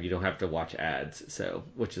subscribe, you don't have to watch ads. So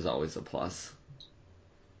which is always a plus.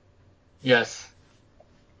 Yes,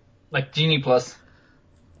 like Genie Plus.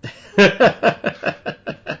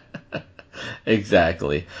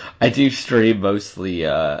 Exactly. I do stream mostly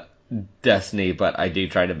Destiny, but I do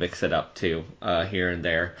try to mix it up too, here and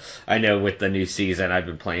there. I know with the new season, I've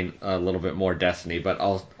been playing a little bit more Destiny, but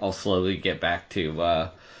I'll slowly get back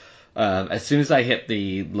to as soon as I hit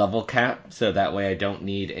the level cap, so that way I don't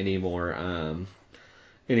need any more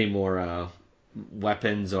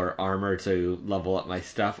weapons or armor to level up my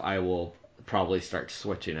stuff. I will probably start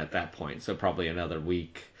switching at that point. So probably another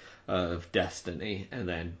week of Destiny, and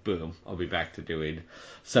then boom, I'll be back to doing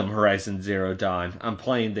some Horizon Zero Dawn. I'm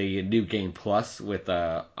playing the New Game Plus with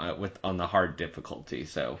on the hard difficulty,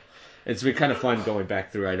 so it's been kind of fun going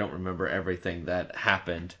back through. I don't remember everything that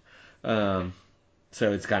happened, um,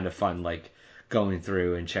 so it's kind of fun like going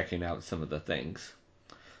through and checking out some of the things.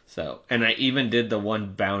 So, and I even did the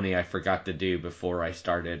one bounty I forgot to do before I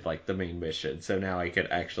started like the main mission. So now I could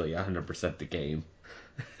actually 100% the game.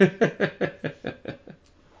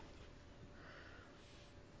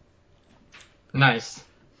 Nice.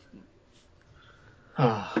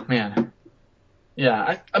 Oh man.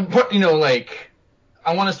 Yeah. Like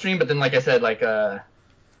I want to stream, but then like I said, like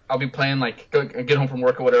I'll be playing like get home from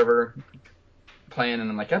work or whatever, playing, and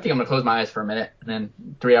I'm like I think I'm gonna close my eyes for a minute, and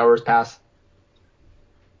then 3 hours pass.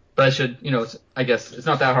 But I should, I guess it's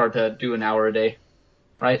not that hard to do an hour a day,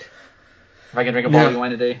 right? If I can drink a bottle No, of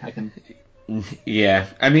wine a day, I can. yeah.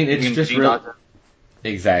 I mean, You it's can just real. detox it.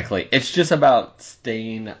 Exactly. It's just about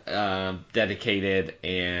staying dedicated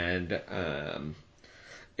and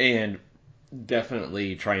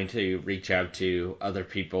definitely trying to reach out to other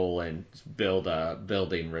people and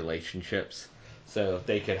building relationships so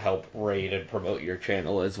they could help rate and promote your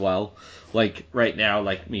channel as well. Like right now,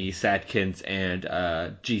 like me, Sadkins, and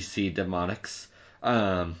GC Demonics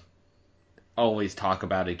um, always talk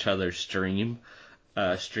about each other's streams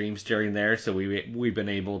during there. So we've been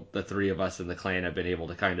able, the three of us in the clan have been able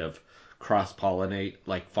to kind of cross pollinate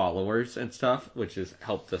like followers and stuff, which has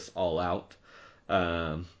helped us all out.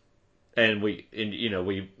 Um, and we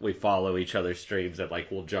follow each other's streams and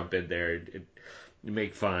like we'll jump in there and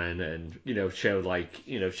make fun and show like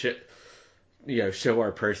show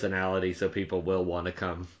our personality so people will want to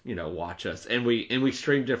come watch us, and we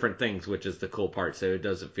stream different things, which is the cool part, so it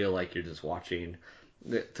doesn't feel like you're just watching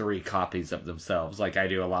the three copies of themselves. Like I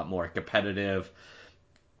do a lot more competitive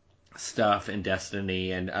stuff in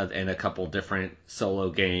Destiny and a couple different solo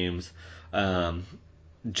games. um,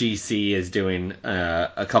 GC is doing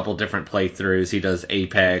a couple different playthroughs. He does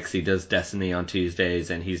Apex, he does Destiny on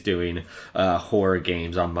Tuesdays, and he's doing horror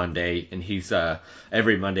games on Monday. And he's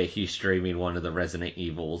every Monday he's streaming one of the Resident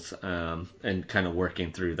Evils and kind of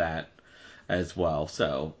working through that as well.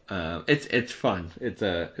 So it's fun. It's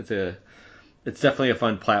definitely a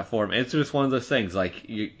fun platform. It's just one of those things like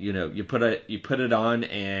you put it on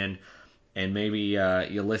and maybe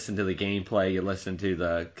you listen to the gameplay, you listen to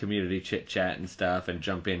the community chit chat and stuff, and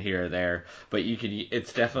jump in here or there. But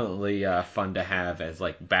it's definitely fun to have as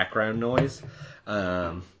like background noise,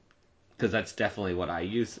 because that's definitely what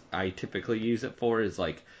I typically use it for. Is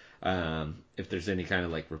like if there's any kind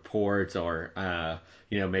of like reports or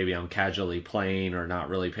maybe I'm casually playing or not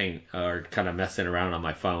really paying or kind of messing around on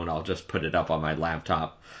my phone, I'll just put it up on my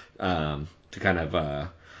laptop to kind of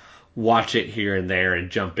watch it here and there and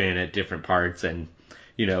jump in at different parts and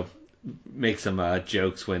you know make some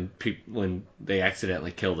jokes when they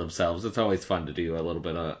accidentally kill themselves. It's always fun to do a little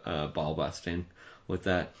bit of ball busting with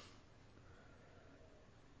that.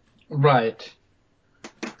 Right.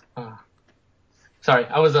 Uh, Sorry,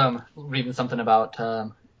 I was reading something about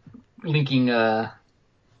linking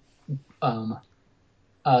um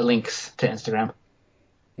links to Instagram.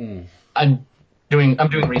 Mm. I'm doing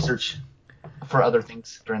research for other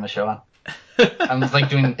things during the show. I'm like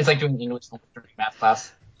doing it's like doing English during math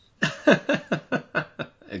class.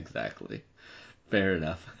 Exactly. Fair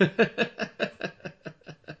enough.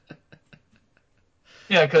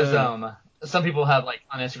 Yeah, because uh, some people have like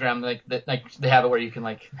on Instagram like they have it where you can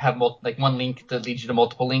like have like one link that leads you to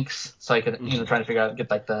multiple links. So I could try to figure out get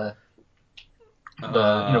like the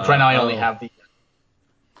 'cause right now I only oh have the.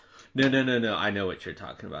 no, no, no, no! I know what you're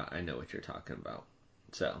talking about. I know what you're talking about.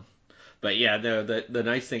 So, but yeah, the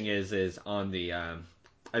nice thing is on the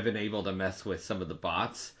I've been able to mess with some of the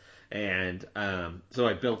bots, and so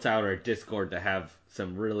I built out our Discord to have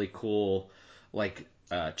some really cool like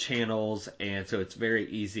channels, and so it's very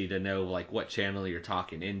easy to know like what channel you're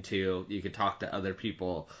talking into. You can talk to other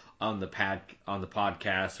people on the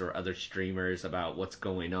podcast or other streamers about what's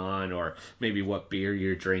going on, or maybe what beer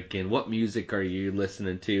you're drinking, what music are you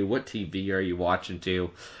listening to, what TV are you watching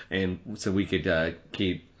to, and so we could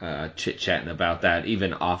keep chit chatting about that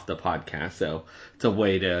even off the podcast. So it's a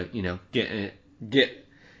way to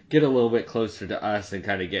get a little bit closer to us and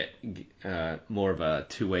kind of get more of a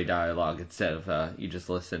two-way dialogue instead of you just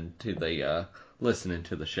listening to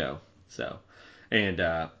the show. So, and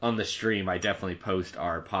on the stream, I definitely post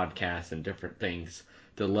our podcast and different things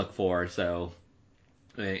to look for. So,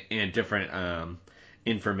 and different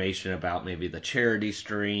information about maybe the charity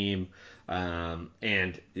stream.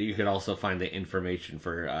 And you could also find the information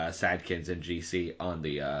for Sadkins and GC on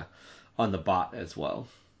the bot as well.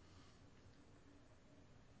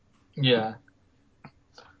 Yeah,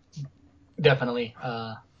 definitely.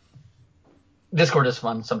 Discord is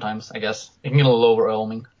fun sometimes, I guess. It can get a little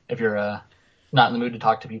overwhelming if you're not in the mood to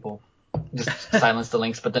talk to people. Just silence the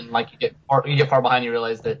links, but then like you get far behind, you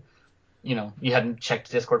realize that you hadn't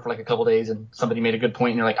checked Discord for like a couple days, and somebody made a good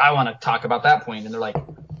point, and you're like, I want to talk about that point, and they're like,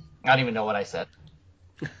 I don't even know what I said.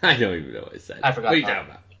 I don't even know what I said. I forgot. What are you talking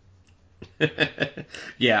about?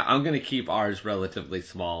 Yeah, I'm gonna keep ours relatively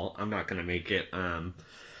small. I'm not gonna make it, a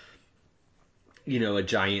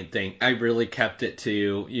giant thing. I really kept it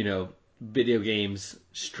to, video games,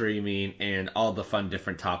 streaming, and all the fun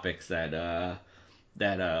different topics that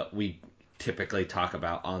we typically talk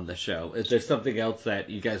about on the show. If there's something else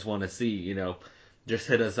that you guys want to see, just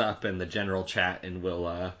hit us up in the general chat, and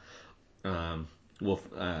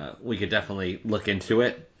we could definitely look into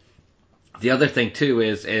it. The other thing too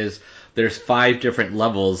is there's 5 different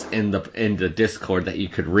levels in the Discord that you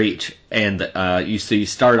could reach, and you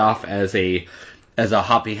start off as a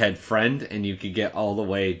Hoppyhead friend, and you could get all the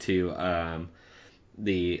way to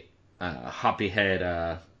the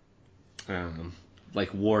Hoppyhead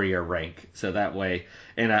like warrior rank. So that way,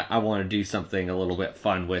 and I want to do something a little bit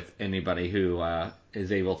fun with anybody who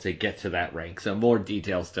is able to get to that rank. So more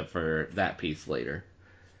details for that piece later.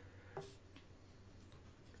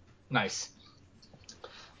 Nice.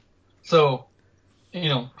 So, kind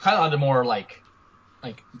of on to more like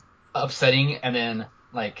upsetting and then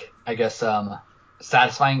like I guess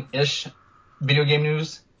satisfying-ish video game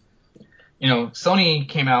news. Sony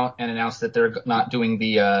came out and announced that they're not doing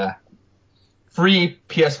the free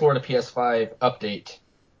PS4 to PS5 update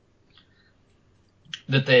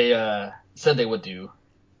that they said they would do,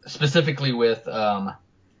 specifically with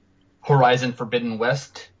Horizon Forbidden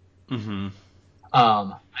West. Mm-hmm.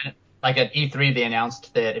 Like at E3, they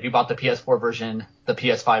announced that if you bought the PS4 version, the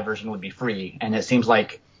PS5 version would be free. And it seems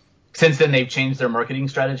like since then they've changed their marketing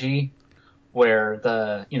strategy, where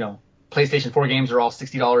the PlayStation 4 games are all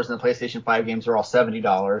 $60 and the PlayStation 5 games are all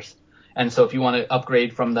 $70. And so if you want to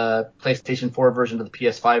upgrade from the PlayStation 4 version to the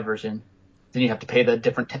PS5 version, then you have to pay the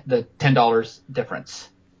 $10 difference.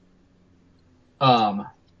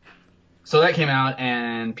 So that came out,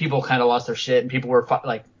 and people kind of lost their shit, and people were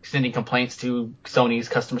like sending complaints to Sony's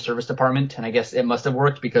customer service department. And I guess it must have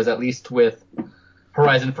worked, because at least with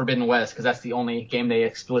Horizon Forbidden West, because that's the only game they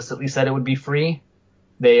explicitly said it would be free,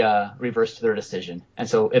 they reversed their decision, and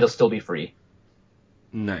so it'll still be free.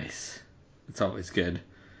 Nice. It's always good.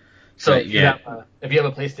 So if you have a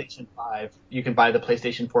PlayStation 5, you can buy the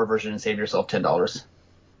PlayStation 4 version and save yourself $10.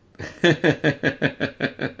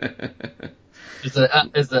 It's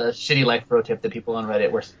a shitty life pro tip that people on Reddit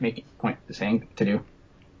were making a point of saying to do.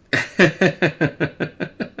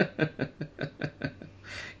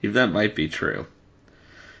 If that might be true,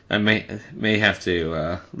 I may have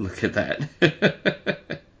to look at that.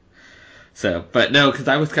 So, but no, because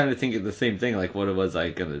I was kind of thinking the same thing. Like, what it was I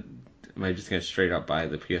gonna? Am I just gonna straight up buy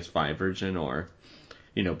the PS5 version, or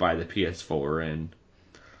buy the PS4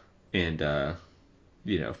 and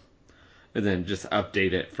and then just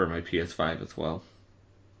update it for my PS5 as well.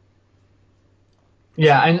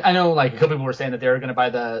 Yeah, I know. Like a couple people were saying that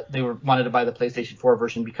wanted to buy the PlayStation 4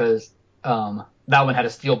 version because that one had a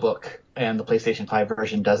steelbook and the PlayStation 5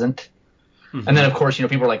 version doesn't. Mm-hmm. And then of course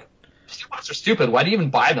people are like, steelbooks are stupid. Why do you even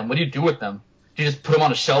buy them? What do you do with them? Do you just put them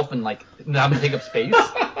on a shelf and like have them take up space?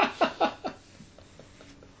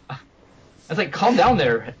 It's like, calm down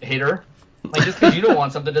there, hater. Like, just because you don't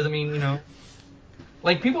want something doesn't mean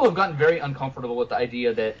Like, people have gotten very uncomfortable with the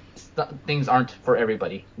idea that things aren't for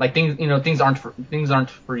everybody. Like, things aren't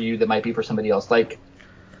for you that might be for somebody else. Like,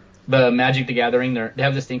 the Magic the Gathering, they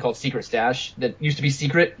have this thing called Secret Stash that used to be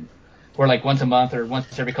secret, where like once a month or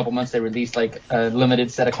once every couple months they release like a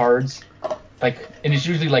limited set of cards. Like, and it's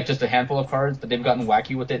usually like just a handful of cards, but they've gotten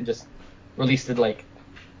wacky with it and just released it like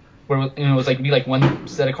where it was like be like one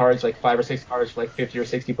set of cards, like 5 or 6 cards for like $50 or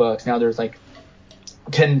 $60. Now there's like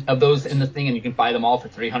 10 of those in the thing, and you can buy them all for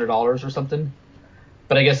 $300 or something.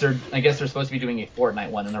 But I guess they're supposed to be doing a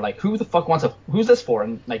Fortnite one, and they're like, who's this for?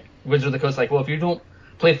 And like Wizard of the Coast, like, well, if you don't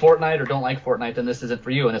play Fortnite or don't like Fortnite, then this isn't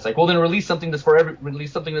for you. And it's like, well, then release something that's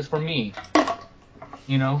for me.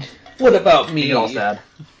 What about me? They get all sad.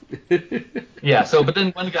 Yeah. So, but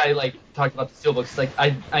then one guy like talked about the steelbooks. Like,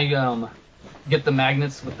 I get the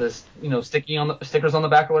magnets with the stickers on the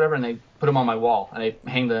back or whatever, and they put them on my wall, and I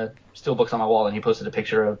hang the steelbooks on my wall. And he posted a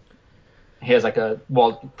picture of, he has like a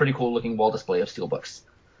pretty cool looking wall display of steelbooks,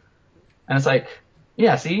 and it's like,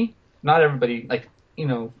 yeah, see, not everybody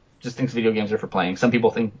just thinks video games are for playing. Some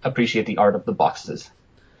people appreciate the art of the boxes.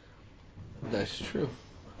 That's true.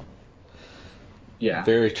 Yeah,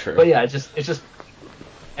 very true. But yeah, it's just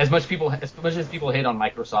as much as people hate on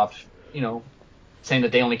Microsoft saying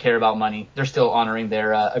that they only care about money. They're still honoring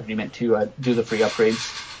their agreement to do the free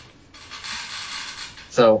upgrades.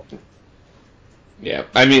 So Yeah,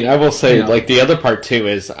 I mean, I will you say, know, like, the other part too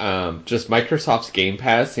is just Microsoft's Game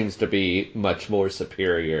Pass seems to be much more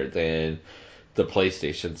superior than the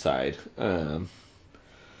PlayStation side.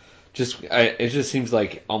 It just seems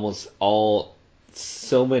like almost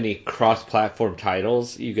so many cross-platform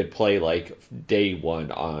titles you could play like day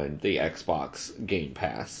one on the Xbox Game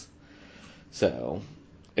Pass. So,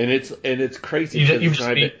 and it's crazy because you've just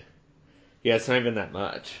made it's not even that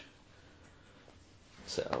much.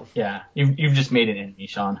 So, yeah, you've just made an enemy,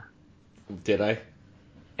 Sean. did I?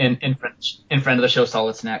 In friend of the show,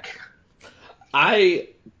 Solid Snack. I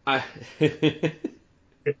I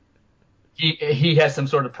He has some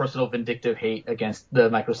sort of personal vindictive hate against the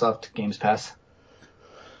Microsoft Games Pass.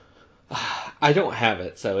 I don't have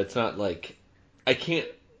it, so it's not like I can't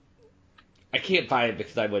I can't buy it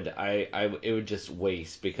because I it would just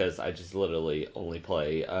waste because I just literally only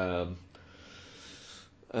play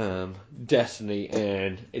Destiny,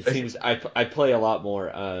 and it seems I play a lot more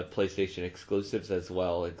PlayStation exclusives as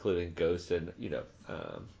well, including Ghost and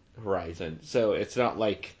Horizon. So it's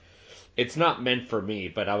not meant for me.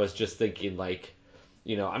 But I was just thinking like,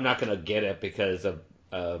 I'm not gonna get it because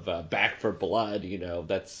of Back for Blood.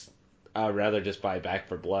 That's I'd rather just buy Back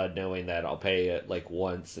for Blood, knowing that I'll pay it like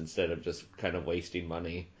once instead of just kind of wasting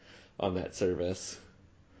money on that service.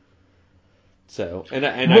 So and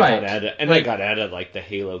Right. I Like got added like the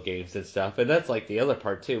Halo games and stuff, and that's like the other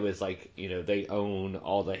part too is like they own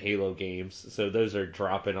all the Halo games, so those are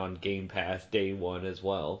dropping on Game Pass day one as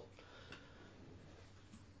well.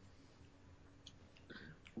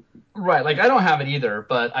 right. Like I don't have it either,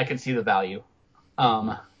 but I can see the value.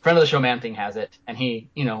 Friend of the show Man Thing has it, and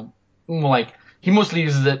like he mostly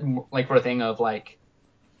uses it like for a thing of like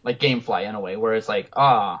GameFly in a way, where it's like,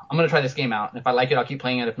 I'm gonna try this game out, and if I like it, I'll keep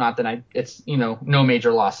playing it. If not, then it's no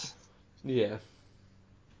major loss. Yeah,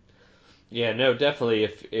 yeah, no, definitely.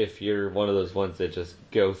 If you're one of those ones that just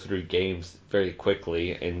go through games very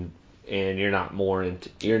quickly and you're not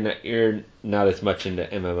as much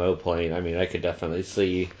into MMO playing, I mean, I could definitely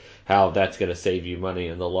see how that's going to save you money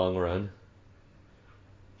in the long run.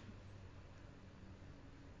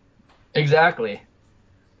 Exactly.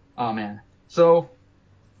 Oh man. So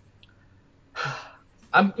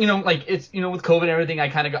I'm, like it's, with COVID and everything, I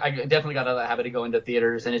definitely got out of the habit of going to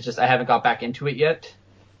theaters, and it's just I haven't got back into it yet,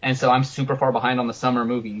 and so I'm super far behind on the summer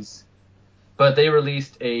movies. But they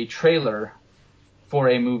released a trailer for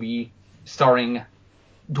a movie starring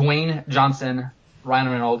Dwayne Johnson, Ryan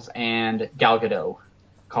Reynolds, and Gal Gadot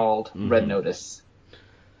called Red Hmm. Notice.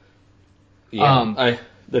 Yeah, Um, I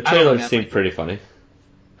the I don't know, trailers man. seem Like, pretty funny.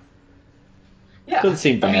 Doesn't yeah,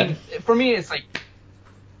 seem I bad. mean, for me, it's like,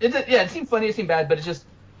 yeah, it seemed funny, it seemed bad, but it's just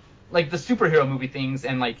like the superhero movie things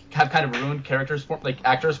and like have kind of ruined characters for like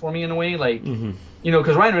actors for me in a way. Like, Hmm.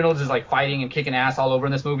 because Ryan Reynolds is like fighting and kicking ass all over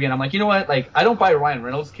in this movie, and I'm like, you know what? Like, I don't buy Ryan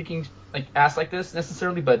Reynolds kicking like ass like this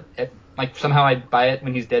necessarily, but like somehow I buy it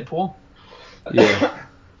when he's Deadpool. Yeah.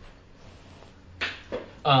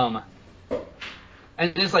 um,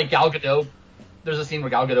 and it's like Gal Gadot. There's a scene where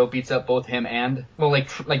Gal Gadot beats up both him and like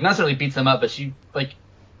not necessarily beats them up, but she like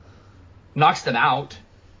knocks them out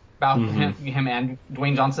about Hmm. him and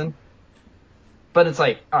Dwayne Johnson. But it's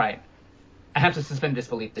like, all right, I have to suspend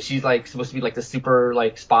disbelief that she's like supposed to be like the super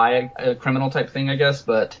like spy criminal type thing, I guess.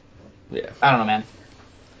 But Yeah. I don't know, man.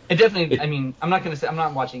 It definitely. It, I mean, I'm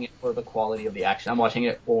not watching it for the quality of the action. I'm watching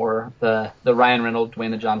it for the Ryan Reynolds,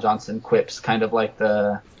 Dwayne the John Johnson quips, kind of like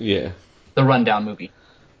yeah. the rundown movie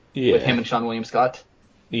with Yeah. him and Sean William Scott.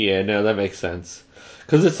 Yeah. No, that makes sense.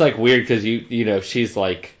 Because it's like weird because she's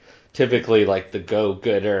like typically like the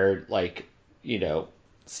go-gooder, like you know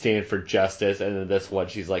stand for justice, and then this one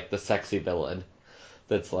she's like the sexy villain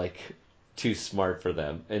that's like too smart for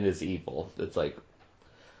them and is evil. It's like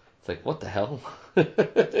what the hell?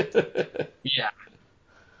 It's Yeah,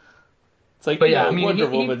 like but yeah, I no, mean, Wonder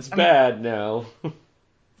he Woman's I mean, bad now.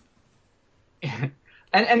 and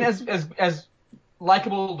as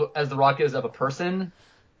likable as The Rock is of a person,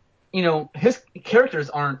 his characters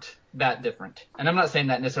aren't that different. And I'm not saying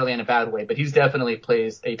that necessarily in a bad way, but he's definitely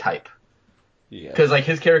plays a type. Because Yes. like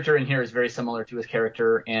his character in here is very similar to his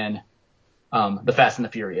character in The Fast and the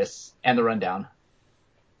Furious and The Rundown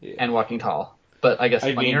Yeah. and Walking Tall. But I guess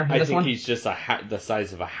I funnier mean, in I this think one. he's just the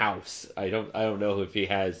size of a house. I don't know if he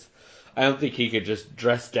has. I don't think he could just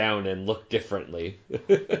dress down and look differently.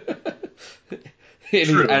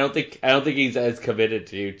 True. I don't think he's as committed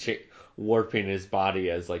to warping his body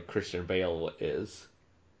as like Christian Bale is.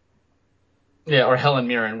 Yeah, or Helen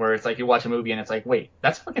Mirren, where it's like you watch a movie and it's like, wait,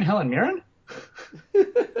 that's fucking Helen Mirren?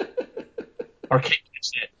 Or Kate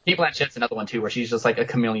Blanchett. Kate Blanchett's another one too, where she's just like a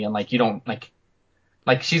chameleon. Like you don't like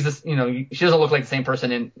she's this, she doesn't look like the same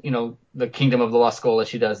person in, the Kingdom of the Lost Skull as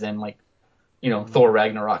she does in like, Thor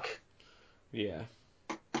Ragnarok. Yeah.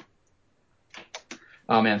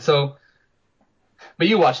 Oh man. So, but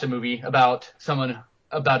you watched a movie about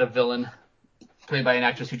a villain played by an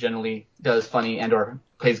actress who generally does funny and or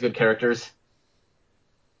plays good characters.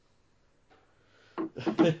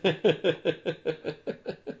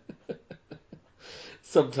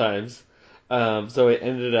 Sometimes. So I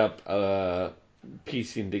ended up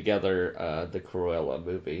piecing together the Cruella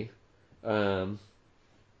movie. Um,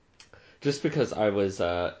 just because I was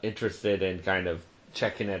interested in kind of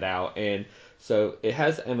checking it out. And so it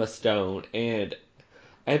has Emma Stone, and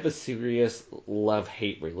I have a serious love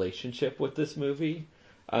hate relationship with this movie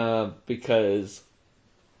because,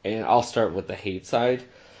 and I'll start with the hate side.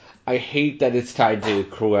 I hate that it's tied to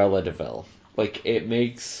Cruella de Vil. Like, it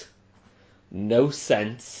makes no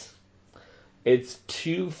sense. It's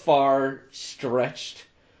too far stretched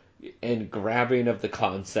and grabbing of the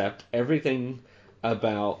concept. Everything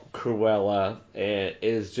about Cruella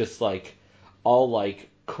is just like all like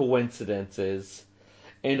coincidences.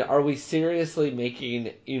 And are we seriously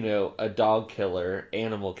making, a dog killer,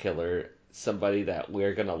 animal killer, somebody that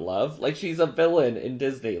we're gonna love? Like, she's a villain in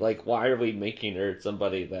Disney. Like, why are we making her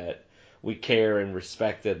somebody that we care and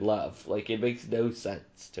respect and love? Like, it makes no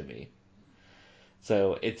sense to me.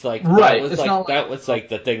 So it's like Right. It's not that was like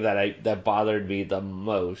the thing that bothered me the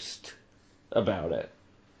most about it.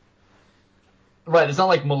 right. It's not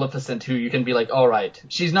like Maleficent, who you can be like, all right,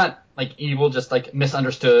 she's not like evil, just like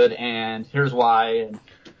misunderstood, and here's why, and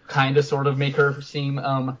kind of sort of make her seem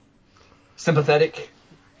sympathetic,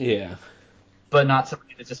 Yeah. but not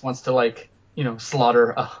somebody that just wants to like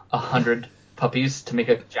slaughter 100 puppies to make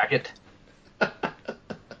a jacket.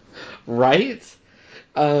 Right?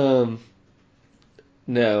 Um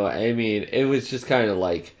no, I mean it was just kind of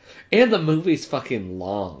like, and the movie's fucking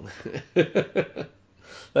long.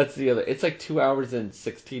 That's the other. It's like 2 hours and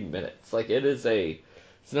 16 minutes. Like it's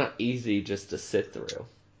not easy just to sit through.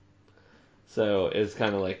 So it's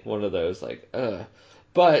kind of like one of those like, ugh.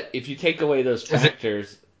 But if you take away those Is it?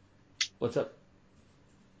 factors, what's up?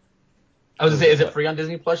 I was What gonna was say, that? is it What? free on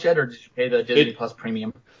Disney Plus yet, or did you pay the Disney It Plus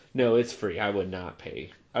premium? No, it's free. I would not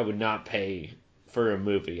pay. I would not pay for a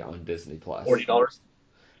movie on Disney Plus. $40.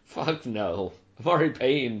 Fuck no. I'm already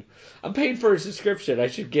paying. I'm paying for a subscription. I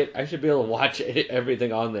should be able to watch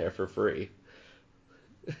everything on there for free.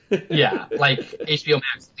 Yeah, like HBO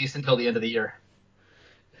Max, at least until the end of the year.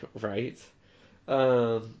 Right?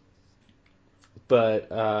 Um, but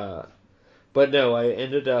but no, I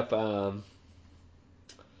ended up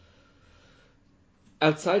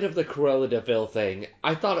outside of the Cruella de Vil thing.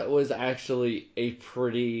 I thought it was actually a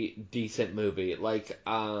pretty decent movie. Like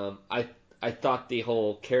I thought the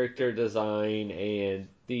whole character design and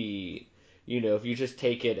the if you just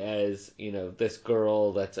take it as this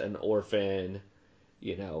girl that's an orphan,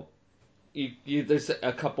 you know there's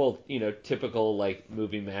a couple typical like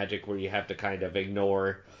movie magic where you have to kind of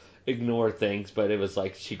ignore things, but it was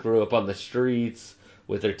like she grew up on the streets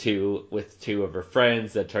with two of her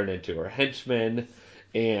friends that turned into her henchmen,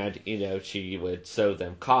 and she would sew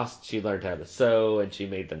them she learned how to sew, and she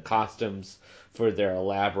made them costumes for their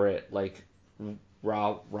elaborate like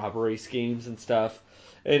robbery schemes and stuff.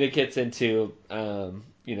 And it gets into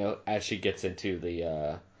as she gets into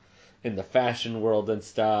the in the fashion world and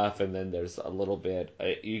stuff, and then there's a little bit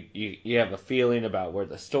you have a feeling about where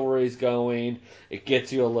the story's going. It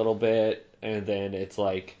gets you a little bit, and then it's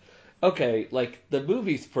like, okay, like the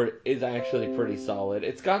is actually pretty solid.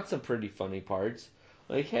 It's got some pretty funny parts.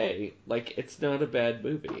 Like, hey, like it's not a bad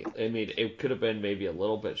movie. I mean, it could have been maybe a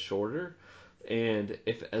little bit shorter, and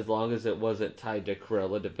if as long as it wasn't tied to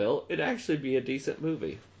Cruella de Vil, it'd actually be a decent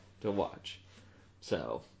movie to watch.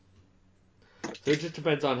 So it just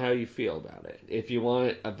depends on how you feel about it. If you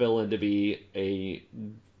want a villain to be a,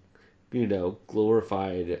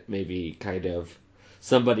 glorified, maybe kind of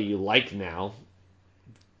somebody you like now,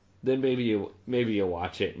 then maybe you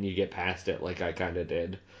watch it and you get past it like I kind of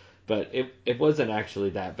did. But it wasn't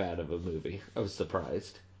actually that bad of a movie. I was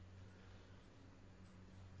surprised.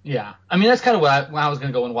 Yeah, I mean that's kind of when I was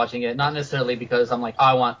gonna go and watching it, not necessarily because I'm like,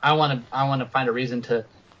 oh, I want to find a reason to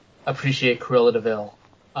appreciate Cruella de Vil.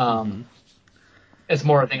 Mm-hmm. It's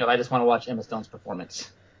more a thing of I just want to watch Emma Stone's performance.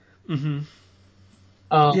 Mm-hmm.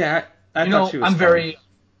 Um, Yeah, I thought she was I'm fine. very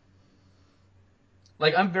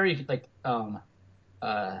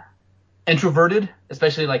uh, introverted,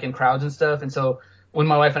 especially like in crowds and stuff. And so when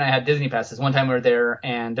my wife and I had Disney passes, one time we were there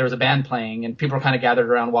and there was a band playing and people were kind of gathered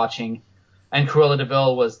around watching, and Cruella de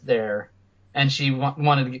Vil was there, and she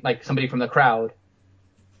wanted to get, like somebody from the crowd,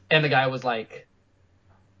 and the guy was like,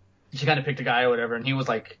 she kind of picked a guy or whatever, and he was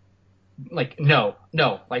like no,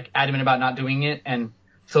 like adamant about not doing it, and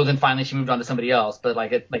so then finally she moved on to somebody else, but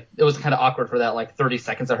it was kind of awkward for that like 30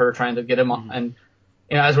 seconds of her trying to get him on, and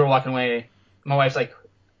as we were walking away, my wife's like,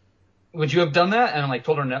 would you have done that? And I'm like,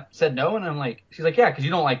 told her no, said no, and I'm like, she's like, yeah, because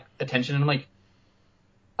you don't like attention, and I'm like,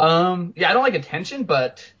 yeah, I don't like attention,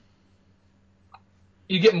 but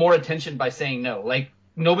you get more attention by saying no. Like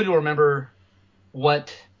nobody will remember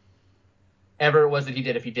what ever it was that he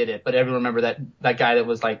did if he did it, but everyone remember that guy that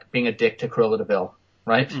was like being a dick to Cruella de Vil,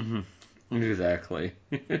 right? Mm-hmm. Exactly.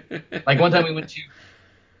 Like one time we went to,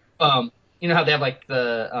 you know how they have like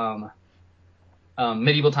the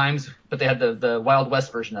medieval times, but they had the Wild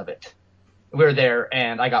West version of it. We were there,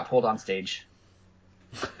 and I got pulled on stage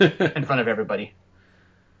in front of everybody,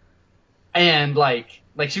 and like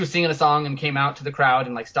she was singing a song and came out to the crowd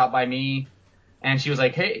and like stopped by me, and she was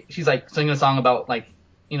like, hey, she's like singing a song about like,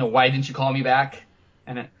 why didn't you call me back?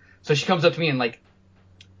 So she comes up to me and like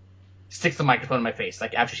sticks the microphone in my face,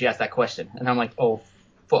 like after she asked that question, and I'm like, oh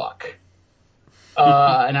fuck.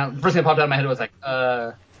 The first thing that popped out of my head was like,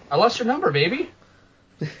 I lost your number, baby.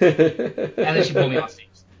 And then she pulled me on stage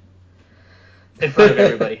in front of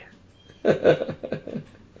everybody.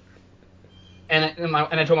 And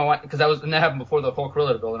I told my wife, because that happened before the whole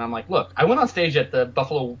Cruella bill, and I'm like, look, I went on stage at the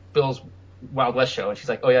Buffalo Bills Wild West show, and she's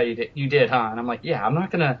like, oh yeah, you did, huh? And I'm like, yeah, I'm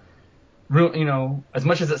not gonna ruin, as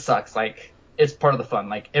much as it sucks, like it's part of the fun.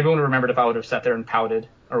 Like everyone remembered if I would have sat there and pouted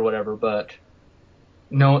or whatever, but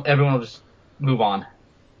no, everyone will just move on.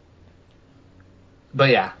 But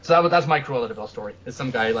yeah, so that's my Cruella de Vil story. Is some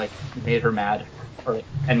guy like made her mad,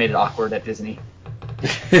 and made it awkward at Disney.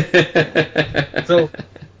 So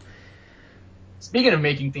speaking of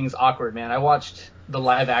making things awkward, man, I watched the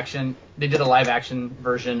live action. They did a live action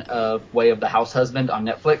version of Way of the House Husband on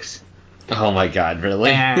Netflix. Oh my god,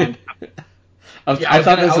 really? And I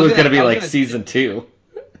thought this was gonna be like season 2.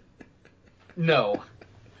 No,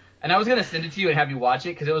 and I was gonna send it to you and have you watch it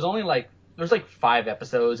because it was only like there's like 5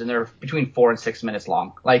 episodes and they're between 4 and 6 minutes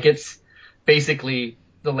long. Like it's basically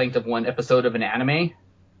the length of one episode of an anime.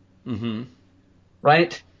 Mm-hmm.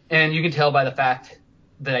 Right? And you can tell by the fact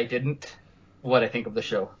that I didn't what I think of the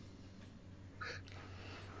show.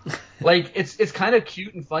 Like it's kind of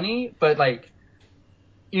cute and funny, but like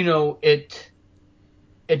it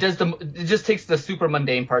just takes the super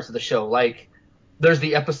mundane parts of the show. Like there's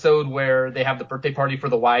the episode where they have the birthday party for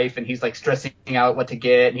the wife and he's like stressing out what to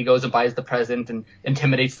get and he goes and buys the present and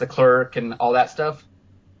intimidates the clerk and all that stuff.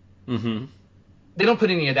 Mm-hmm. They don't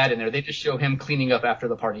put any of that in there. They just show him cleaning up after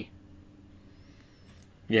the party.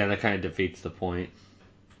 Yeah, that kind of defeats the point.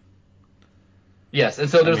 Yes, and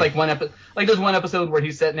so there's like there's one episode where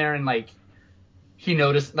he's sitting there and like he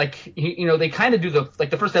noticed like they kind of do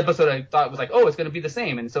the first episode I thought was like, oh, it's going to be the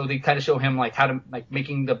same, and so they kind of show him like how to like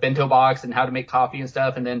making the bento box and how to make coffee and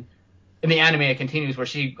stuff, and then in the anime it continues where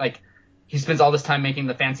he spends all this time making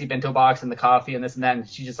the fancy bento box and the coffee and this and that, and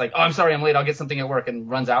she's just like, oh, I'm sorry, I'm late, I'll get something at work, and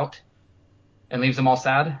runs out and leaves them all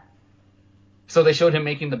sad. So they showed him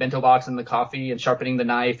making the bento box and the coffee and sharpening the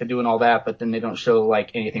knife and doing all that, but then they don't show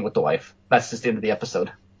like anything with the wife. That's just the end of the episode.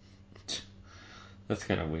 That's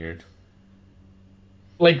kind of weird.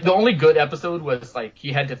 Like the only good episode was like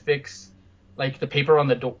he had to fix like the paper on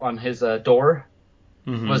the on his door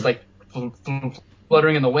was like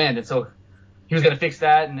fluttering in the wind, and so he was gonna fix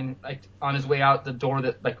that, and then like on his way out the door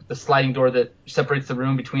that like the sliding door that separates the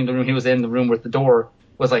room between the room he was in and the room with the door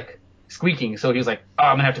was like squeaking, so he was like, oh,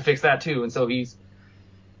 I'm gonna have to fix that too, and so he's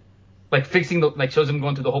like fixing shows him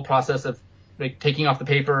going through the whole process of like taking off the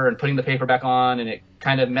paper and putting the paper back on, and it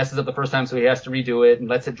kind of messes up the first time, so he has to redo it and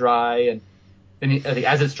lets it dry, and then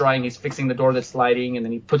as it's drying, he's fixing the door that's sliding, and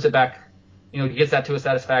then he puts it back. He gets that to his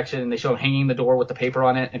satisfaction, and they show him hanging the door with the paper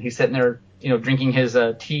on it, and he's sitting there, drinking his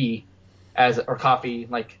tea or coffee,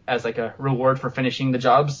 like as like a reward for finishing the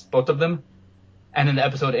jobs, both of them. And then the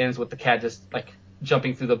episode ends with the cat just like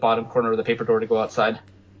jumping through the bottom corner of the paper door to go outside.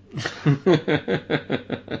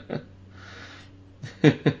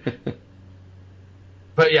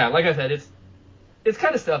 But yeah, like I said, it's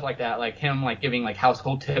kind of stuff like that, like him like giving like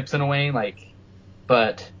household tips in a way, like.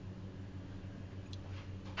 But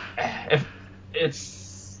if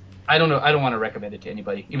I don't know, I don't want to recommend it to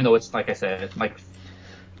anybody, even though it's like I said, it's like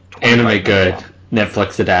anime good, long.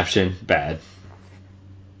 Netflix adaptation bad.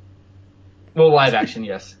 Well, live action,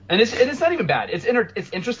 yes, and it's not even bad. It's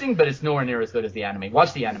interesting, but it's nowhere near as good as the anime.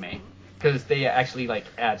 Watch the anime because they actually like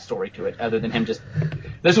add story to it, other than him just.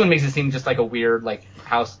 This one makes it seem just like a weird like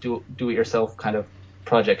house do it yourself kind of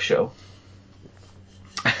project show.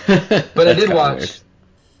 But I did watch. Weird.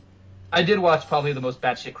 I did watch probably the most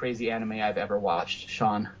batshit crazy anime I've ever watched,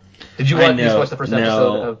 Sean. Did you I watch, at least know. watch the first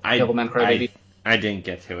episode No, of Devilman Crybaby? I didn't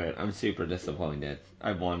get to it. I'm super disappointed.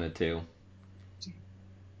 I wanted to.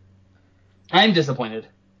 I'm disappointed.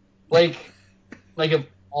 Like, of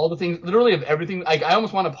all the things, literally of everything, like I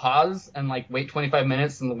almost want to pause and like wait 25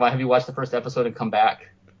 minutes and have you watch the first episode and come back,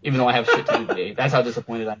 even though I have shit to do today. That's how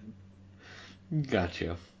disappointed I am. Got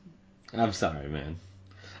you. I'm sorry, man.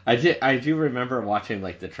 I do remember watching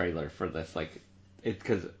like the trailer for this, like it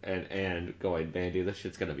because and going, man, dude, this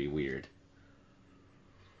shit's gonna be weird.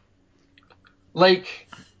 Like,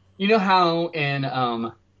 you know how in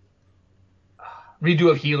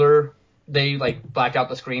redo of Healer they like blacked out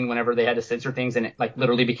the screen whenever they had to censor things and it like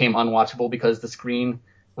literally became unwatchable because the screen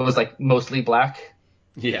was like mostly black.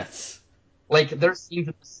 Yes. Like there's scenes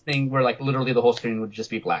of this thing where like literally the whole screen would just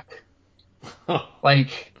be black.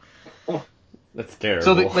 Like That's so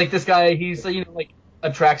terrible. like this guy, he's like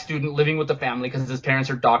a track student living with the family because his parents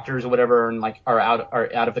are doctors or whatever and like are out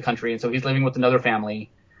of the country, and so he's living with another family,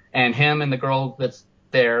 and him and the girl that's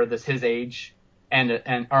there that's his age and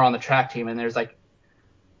are on the track team, and there's like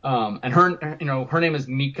and her name is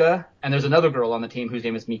Mika, and there's another girl on the team whose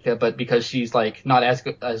name is Mika, but because she's like not as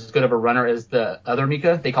good of a runner as the other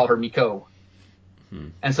Mika, they call her Miko. Hmm.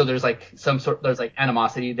 And so there's like there's like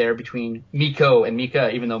animosity there between Miko and Mika,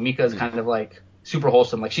 even though Mika is kind of like super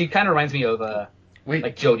wholesome. Like she kind of reminds me of Wait.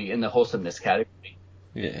 like Jody in the wholesomeness category.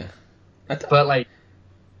 Yeah. I thought. But like,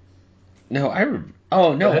 No,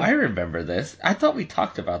 Oh go no, I ahead. remember this. I thought we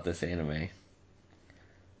talked about this anime.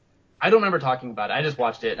 I don't remember talking about it. I just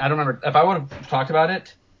watched it. I don't remember if I would have talked about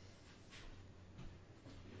it.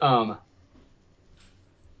 Um,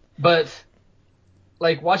 but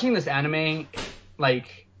like watching this anime,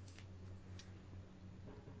 like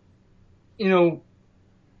you know,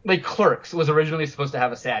 like Clerks was originally supposed to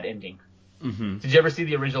have a sad ending. Mm-hmm. Did you ever see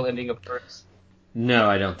the original ending of Clerks? No,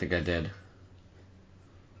 I don't think I did.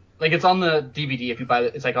 Like it's on the DVD if you buy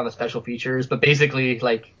it. It's like on the special features. But basically,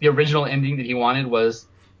 like the original ending that he wanted was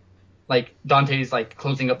like Dante's like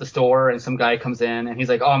closing up the store and some guy comes in and he's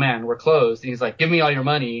like, "Oh man, we're closed." And he's like, "Give me all your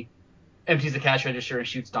money." Empties the cash register and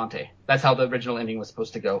shoots Dante. That's how the original ending was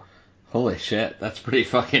supposed to go. Holy shit, that's pretty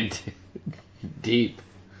fucking deep.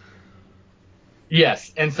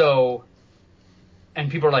 Yes, and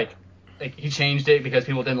people are like he changed it because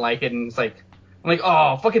people didn't like it, and it's like I'm like,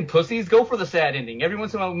 oh fucking pussies, go for the sad ending. Every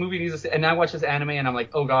once in a while, a movie needs and I watch this anime and I'm like,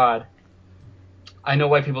 oh god, I know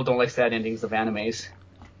why people don't like sad endings of animes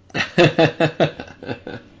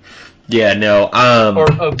Yeah, no.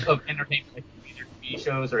 or of entertainment like movies or TV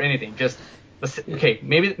shows or anything. Just okay,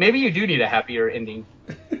 maybe you do need a happier ending,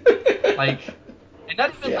 like, and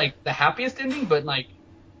not even Yeah. like the happiest ending, but like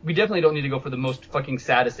we definitely don't need to go for the most fucking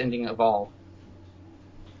saddest ending of all.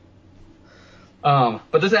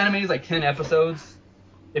 But this anime is like 10 episodes.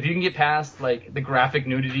 If you can get past like the graphic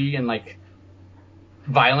nudity and like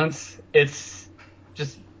violence, it's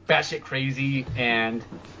just batshit crazy. And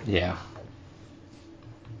Yeah.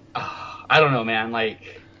 I don't know, man.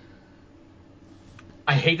 Like,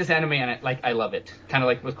 I hate this anime and I love it. Kind of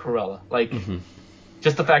like with Cruella. Like, Hmm.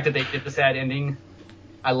 just the fact that they did the sad ending,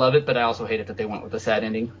 I love it, but I also hate it that they went with the sad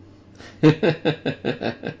ending.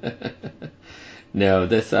 No,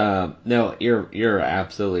 no, you're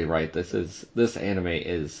absolutely right. This anime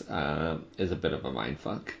is a bit of a mind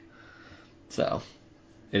fuck. So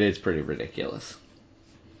it is pretty ridiculous.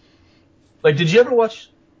 Like, did you ever watch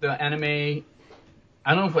the anime?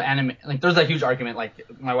 I don't know if anime, like, there's that huge argument. Like,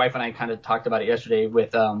 my wife and I kind of talked about it yesterday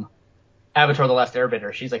with, Avatar: The Last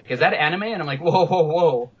Airbender. She's like, "Is that anime?" And I'm like, "Whoa, whoa,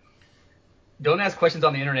 whoa! Don't ask questions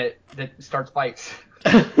on the internet that starts fights."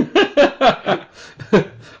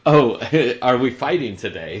 Oh, are we fighting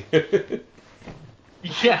today?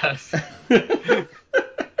 Yes. And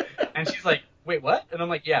she's like, "Wait, what?" And I'm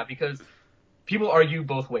like, "Yeah, because people argue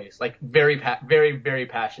both ways, like very, very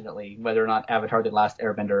passionately, whether or not Avatar: The Last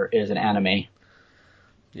Airbender is an anime,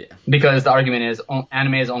 Yeah. because the argument is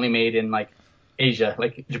anime is only made in like Asia,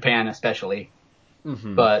 like Japan especially,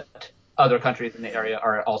 Hmm. but other countries in the area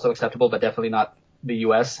are also acceptable, but definitely not the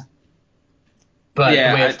U.S. But the way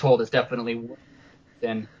Yeah, it's told is definitely worse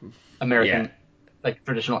than yeah. American, like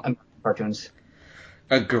traditional American cartoons.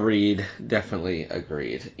 Agreed. Definitely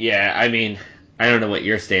agreed. Yeah, I mean, I don't know what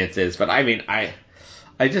your stance is, but I mean, I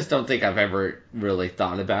just don't think I've ever really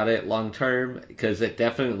thought about it long term because it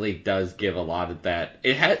definitely does give a lot of that.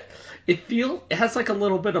 It has like a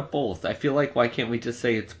little bit of both. I feel like why can't we just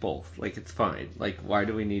say it's both? Like it's fine. Like why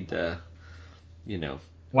do we need to, you know,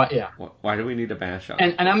 What? Yeah. why do we need to bash on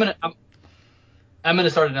And it? I'm gonna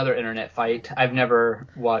start another internet fight. I've never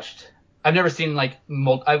watched I've never seen like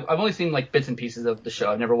I've only seen like bits and pieces of the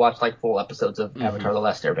show. I've never watched like full episodes of Hmm. Avatar: The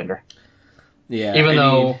Last Airbender. Yeah, Even I mean,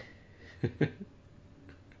 though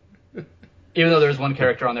even though there's one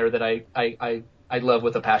character on there that I love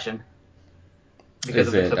with a passion because is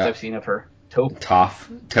of the it clips I've seen of her. Toph.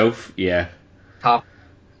 Toph? Yeah, Toph.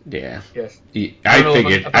 yeah. Yes. I I don't know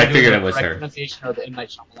figured. if I I'm doing figured the it was correct her. pronunciation or the M Night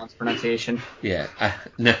Shyamalan's pronunciation. Yeah.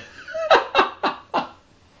 No,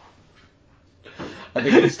 I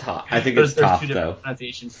think it's Toph. I think it's There's two Toph different though.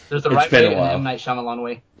 pronunciations. There's the It's right been a way and the M while. Night Shyamalan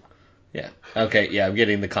way. Yeah. Okay. Yeah, I'm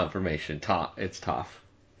getting the confirmation. Toph. It's Toph.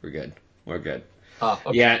 We're good. We're good. Toph.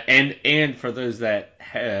 Okay. Yeah, and for those that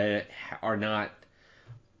are not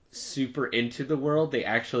super into the world, they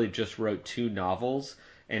actually just wrote two novels,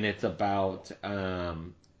 and it's about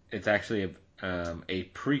it's actually a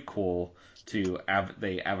prequel to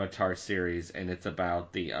the Avatar series, and it's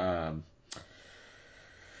about the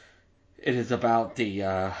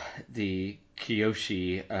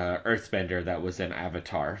Kyoshi Earthbender that was in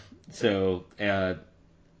Avatar. So I've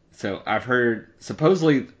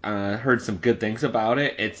supposedly heard some good things about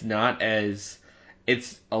it.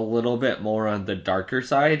 It's a little bit more on the darker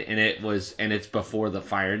side, and it's before the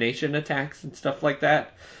Fire Nation attacks and stuff like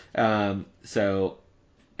that. So,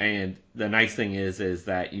 and the nice thing is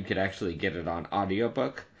that you could actually get it on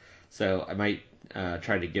audiobook. So I might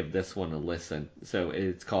try to give this one a listen. So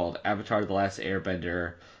it's called Avatar: The Last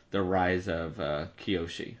Airbender: The Rise of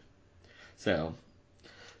Kyoshi. So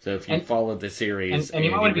so if you And followed the series and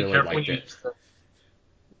you might and want you to be really careful when liked you it, use the.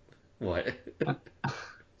 what?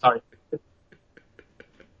 Sorry.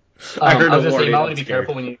 I heard I a was gonna say you might warning. want I'm to be scared.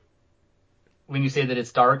 careful when you say that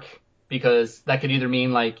it's dark because that could either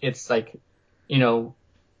mean like it's like you know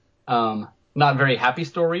not very happy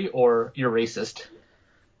story or you're racist.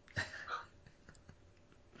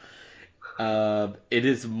 It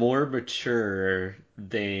is more mature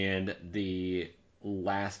than the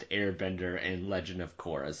Last Airbender and Legend of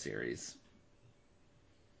Korra series.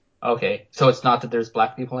 Okay, so it's not that there's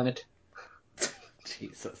black people in it.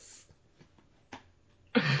 Jesus.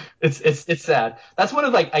 It's sad. That's one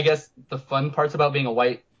of like I guess the fun parts about being a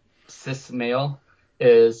white cis male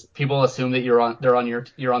is people assume that you're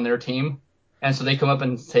on their team, and so they come up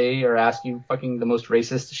and say or ask you fucking the most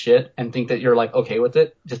racist shit and think that you're like okay with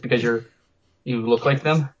it just because you look like Yes.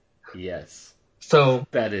 them. Yes. So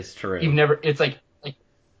That is you've true. never it's like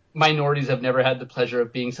minorities have never had the pleasure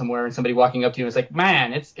of being somewhere and somebody walking up to you and it's like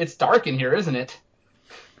man it's dark in here isn't it.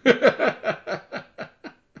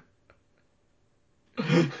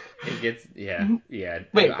 It gets, yeah, yeah.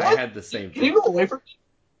 Wait, I what? had the same Can you thing. go away from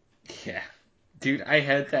me? Yeah. Dude, I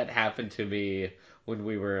had that happen to me when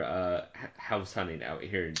we were house hunting out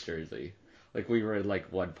here in Jersey. Like we were in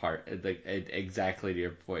like one part, like exactly to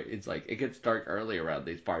your point. It's like it gets dark early around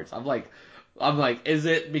these parts. I'm like, is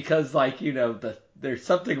it because like there's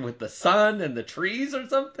something with the sun and the trees or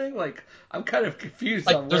something? Like I'm kind of confused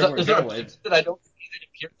Like on where we're is there a going. mountain that I don't see that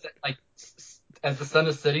appears that, like as the sun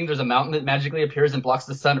is setting there's a mountain that magically appears and blocks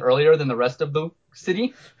the sun earlier than the rest of the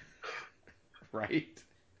city. Right?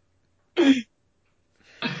 Oh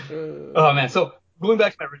man, Uh, so going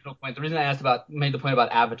back to my original point, the reason I made the point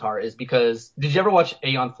about Avatar is because did you ever watch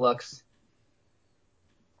Aeon Flux?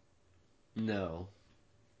 no,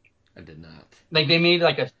 I did not. Like they made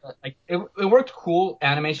like it worked cool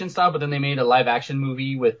animation style, but then they made a live action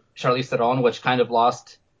movie with Charlize Theron, which kind of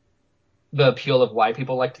lost the appeal of why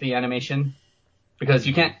people liked the animation because Hmm.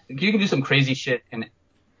 you can do some crazy shit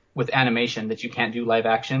with animation that you can't do live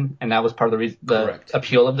action, and that was part of the Correct.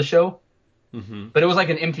 appeal of the show. Hmm. But it was like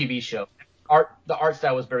an MTV show. The art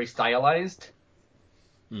style was very stylized,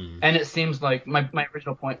 Hmm. and it seems like my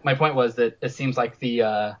point was that it seems like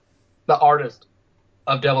the artist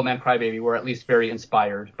of Devilman Crybaby were at least very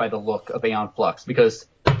inspired by the look of Aeon Flux because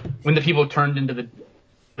when the people turned into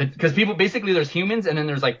because people basically there's humans and then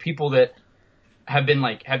there's like people that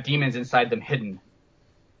have demons inside them hidden.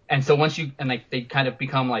 And so like they kind of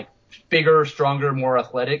become like bigger, stronger, more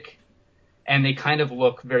athletic, and they kind of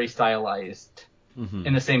look very stylized Hmm.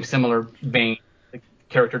 in the same similar vein, the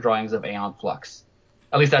character drawings of Aeon Flux.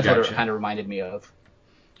 At least that's what it Gotcha. kind of reminded me of.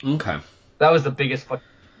 Okay. That was the biggest fucking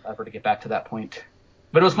effort to get back to that point.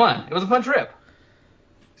 But it was fun. It was a fun trip.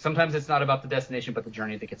 Sometimes it's not about the destination, but the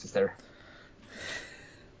journey that gets us there.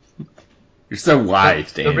 You're so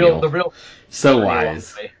wise, The Daniel. real So journey along the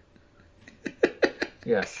wise. way.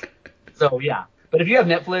 Yes. So yeah. But if you have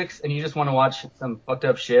Netflix and you just want to watch some fucked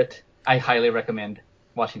up shit, I highly recommend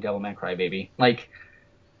watching Devilman Crybaby. Like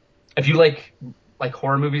if you like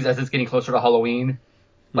horror movies as it's getting closer to Halloween,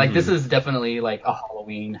 like this Hmm. is definitely like a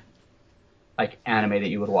Halloween like anime that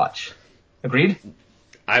you would watch. Agreed?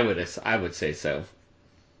 I would say so.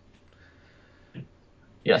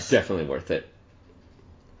 Yes. Definitely worth it.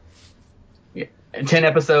 Yeah. And 10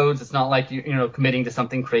 episodes. It's not like you committing to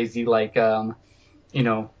something crazy like you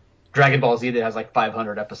know Dragon Ball Z that has like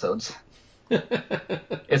 500 episodes.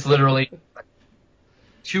 It's literally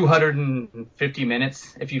 250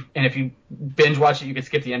 minutes. If you binge watch it, you could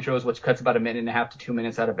skip the intros, which cuts about a minute and a half to 2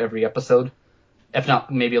 minutes out of every episode. If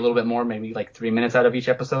not, maybe a little bit more, maybe like 3 minutes out of each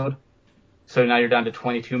episode. So now you're down to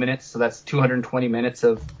 22 minutes. So that's 220 minutes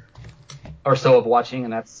of or so of watching,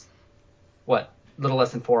 and that's what, a little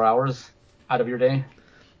less than 4 hours out of your day.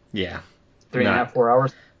 Yeah. Three and a half, Not 4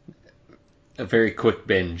 hours. a very quick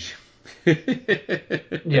binge.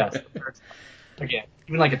 Yes. Again,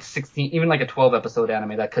 even like a 16, even like a 12 episode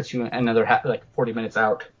anime that cuts you another like 40 minutes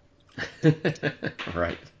out.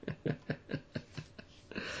 Right.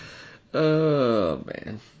 Oh,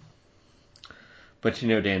 man. But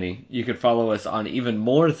Danny, you can follow us on even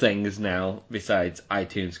more things now besides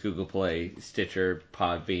iTunes, Google Play, Stitcher,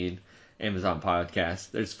 Podbean, Amazon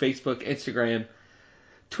Podcast. There's Facebook, Instagram,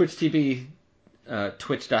 Twitch TV,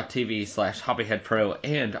 twitch.tv/hobbyheadpro,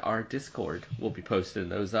 and our Discord. We'll be posting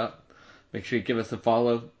those up. Make sure you give us a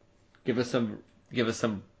follow. Give us some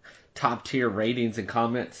top tier ratings and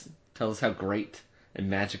comments. Tell us how great and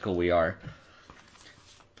magical we are.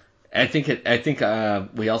 I think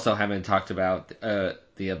we also haven't talked about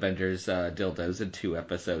the Avengers dildos in 2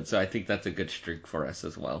 episodes, so I think that's a good streak for us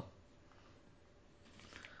as well.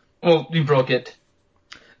 Well, you broke it.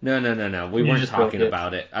 No. We You weren't just broke talking it.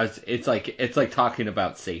 about it. It's like talking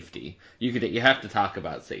about safety. You have to talk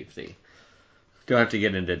about safety. Don't have to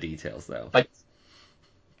get into details though. Like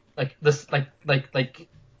this, like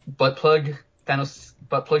butt plug, Thanos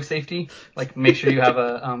butt plug safety. Like make sure you have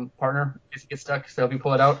a partner in case you get stuck to help you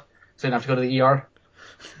pull it out, so you don't have to go to the ER.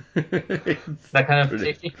 That kind of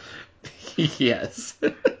safety. Yes.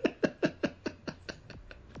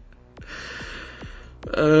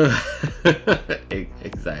 uh,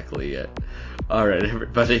 exactly it. All right,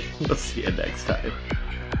 everybody. We'll see you next time.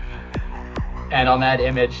 And on that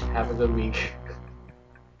image, have a good week.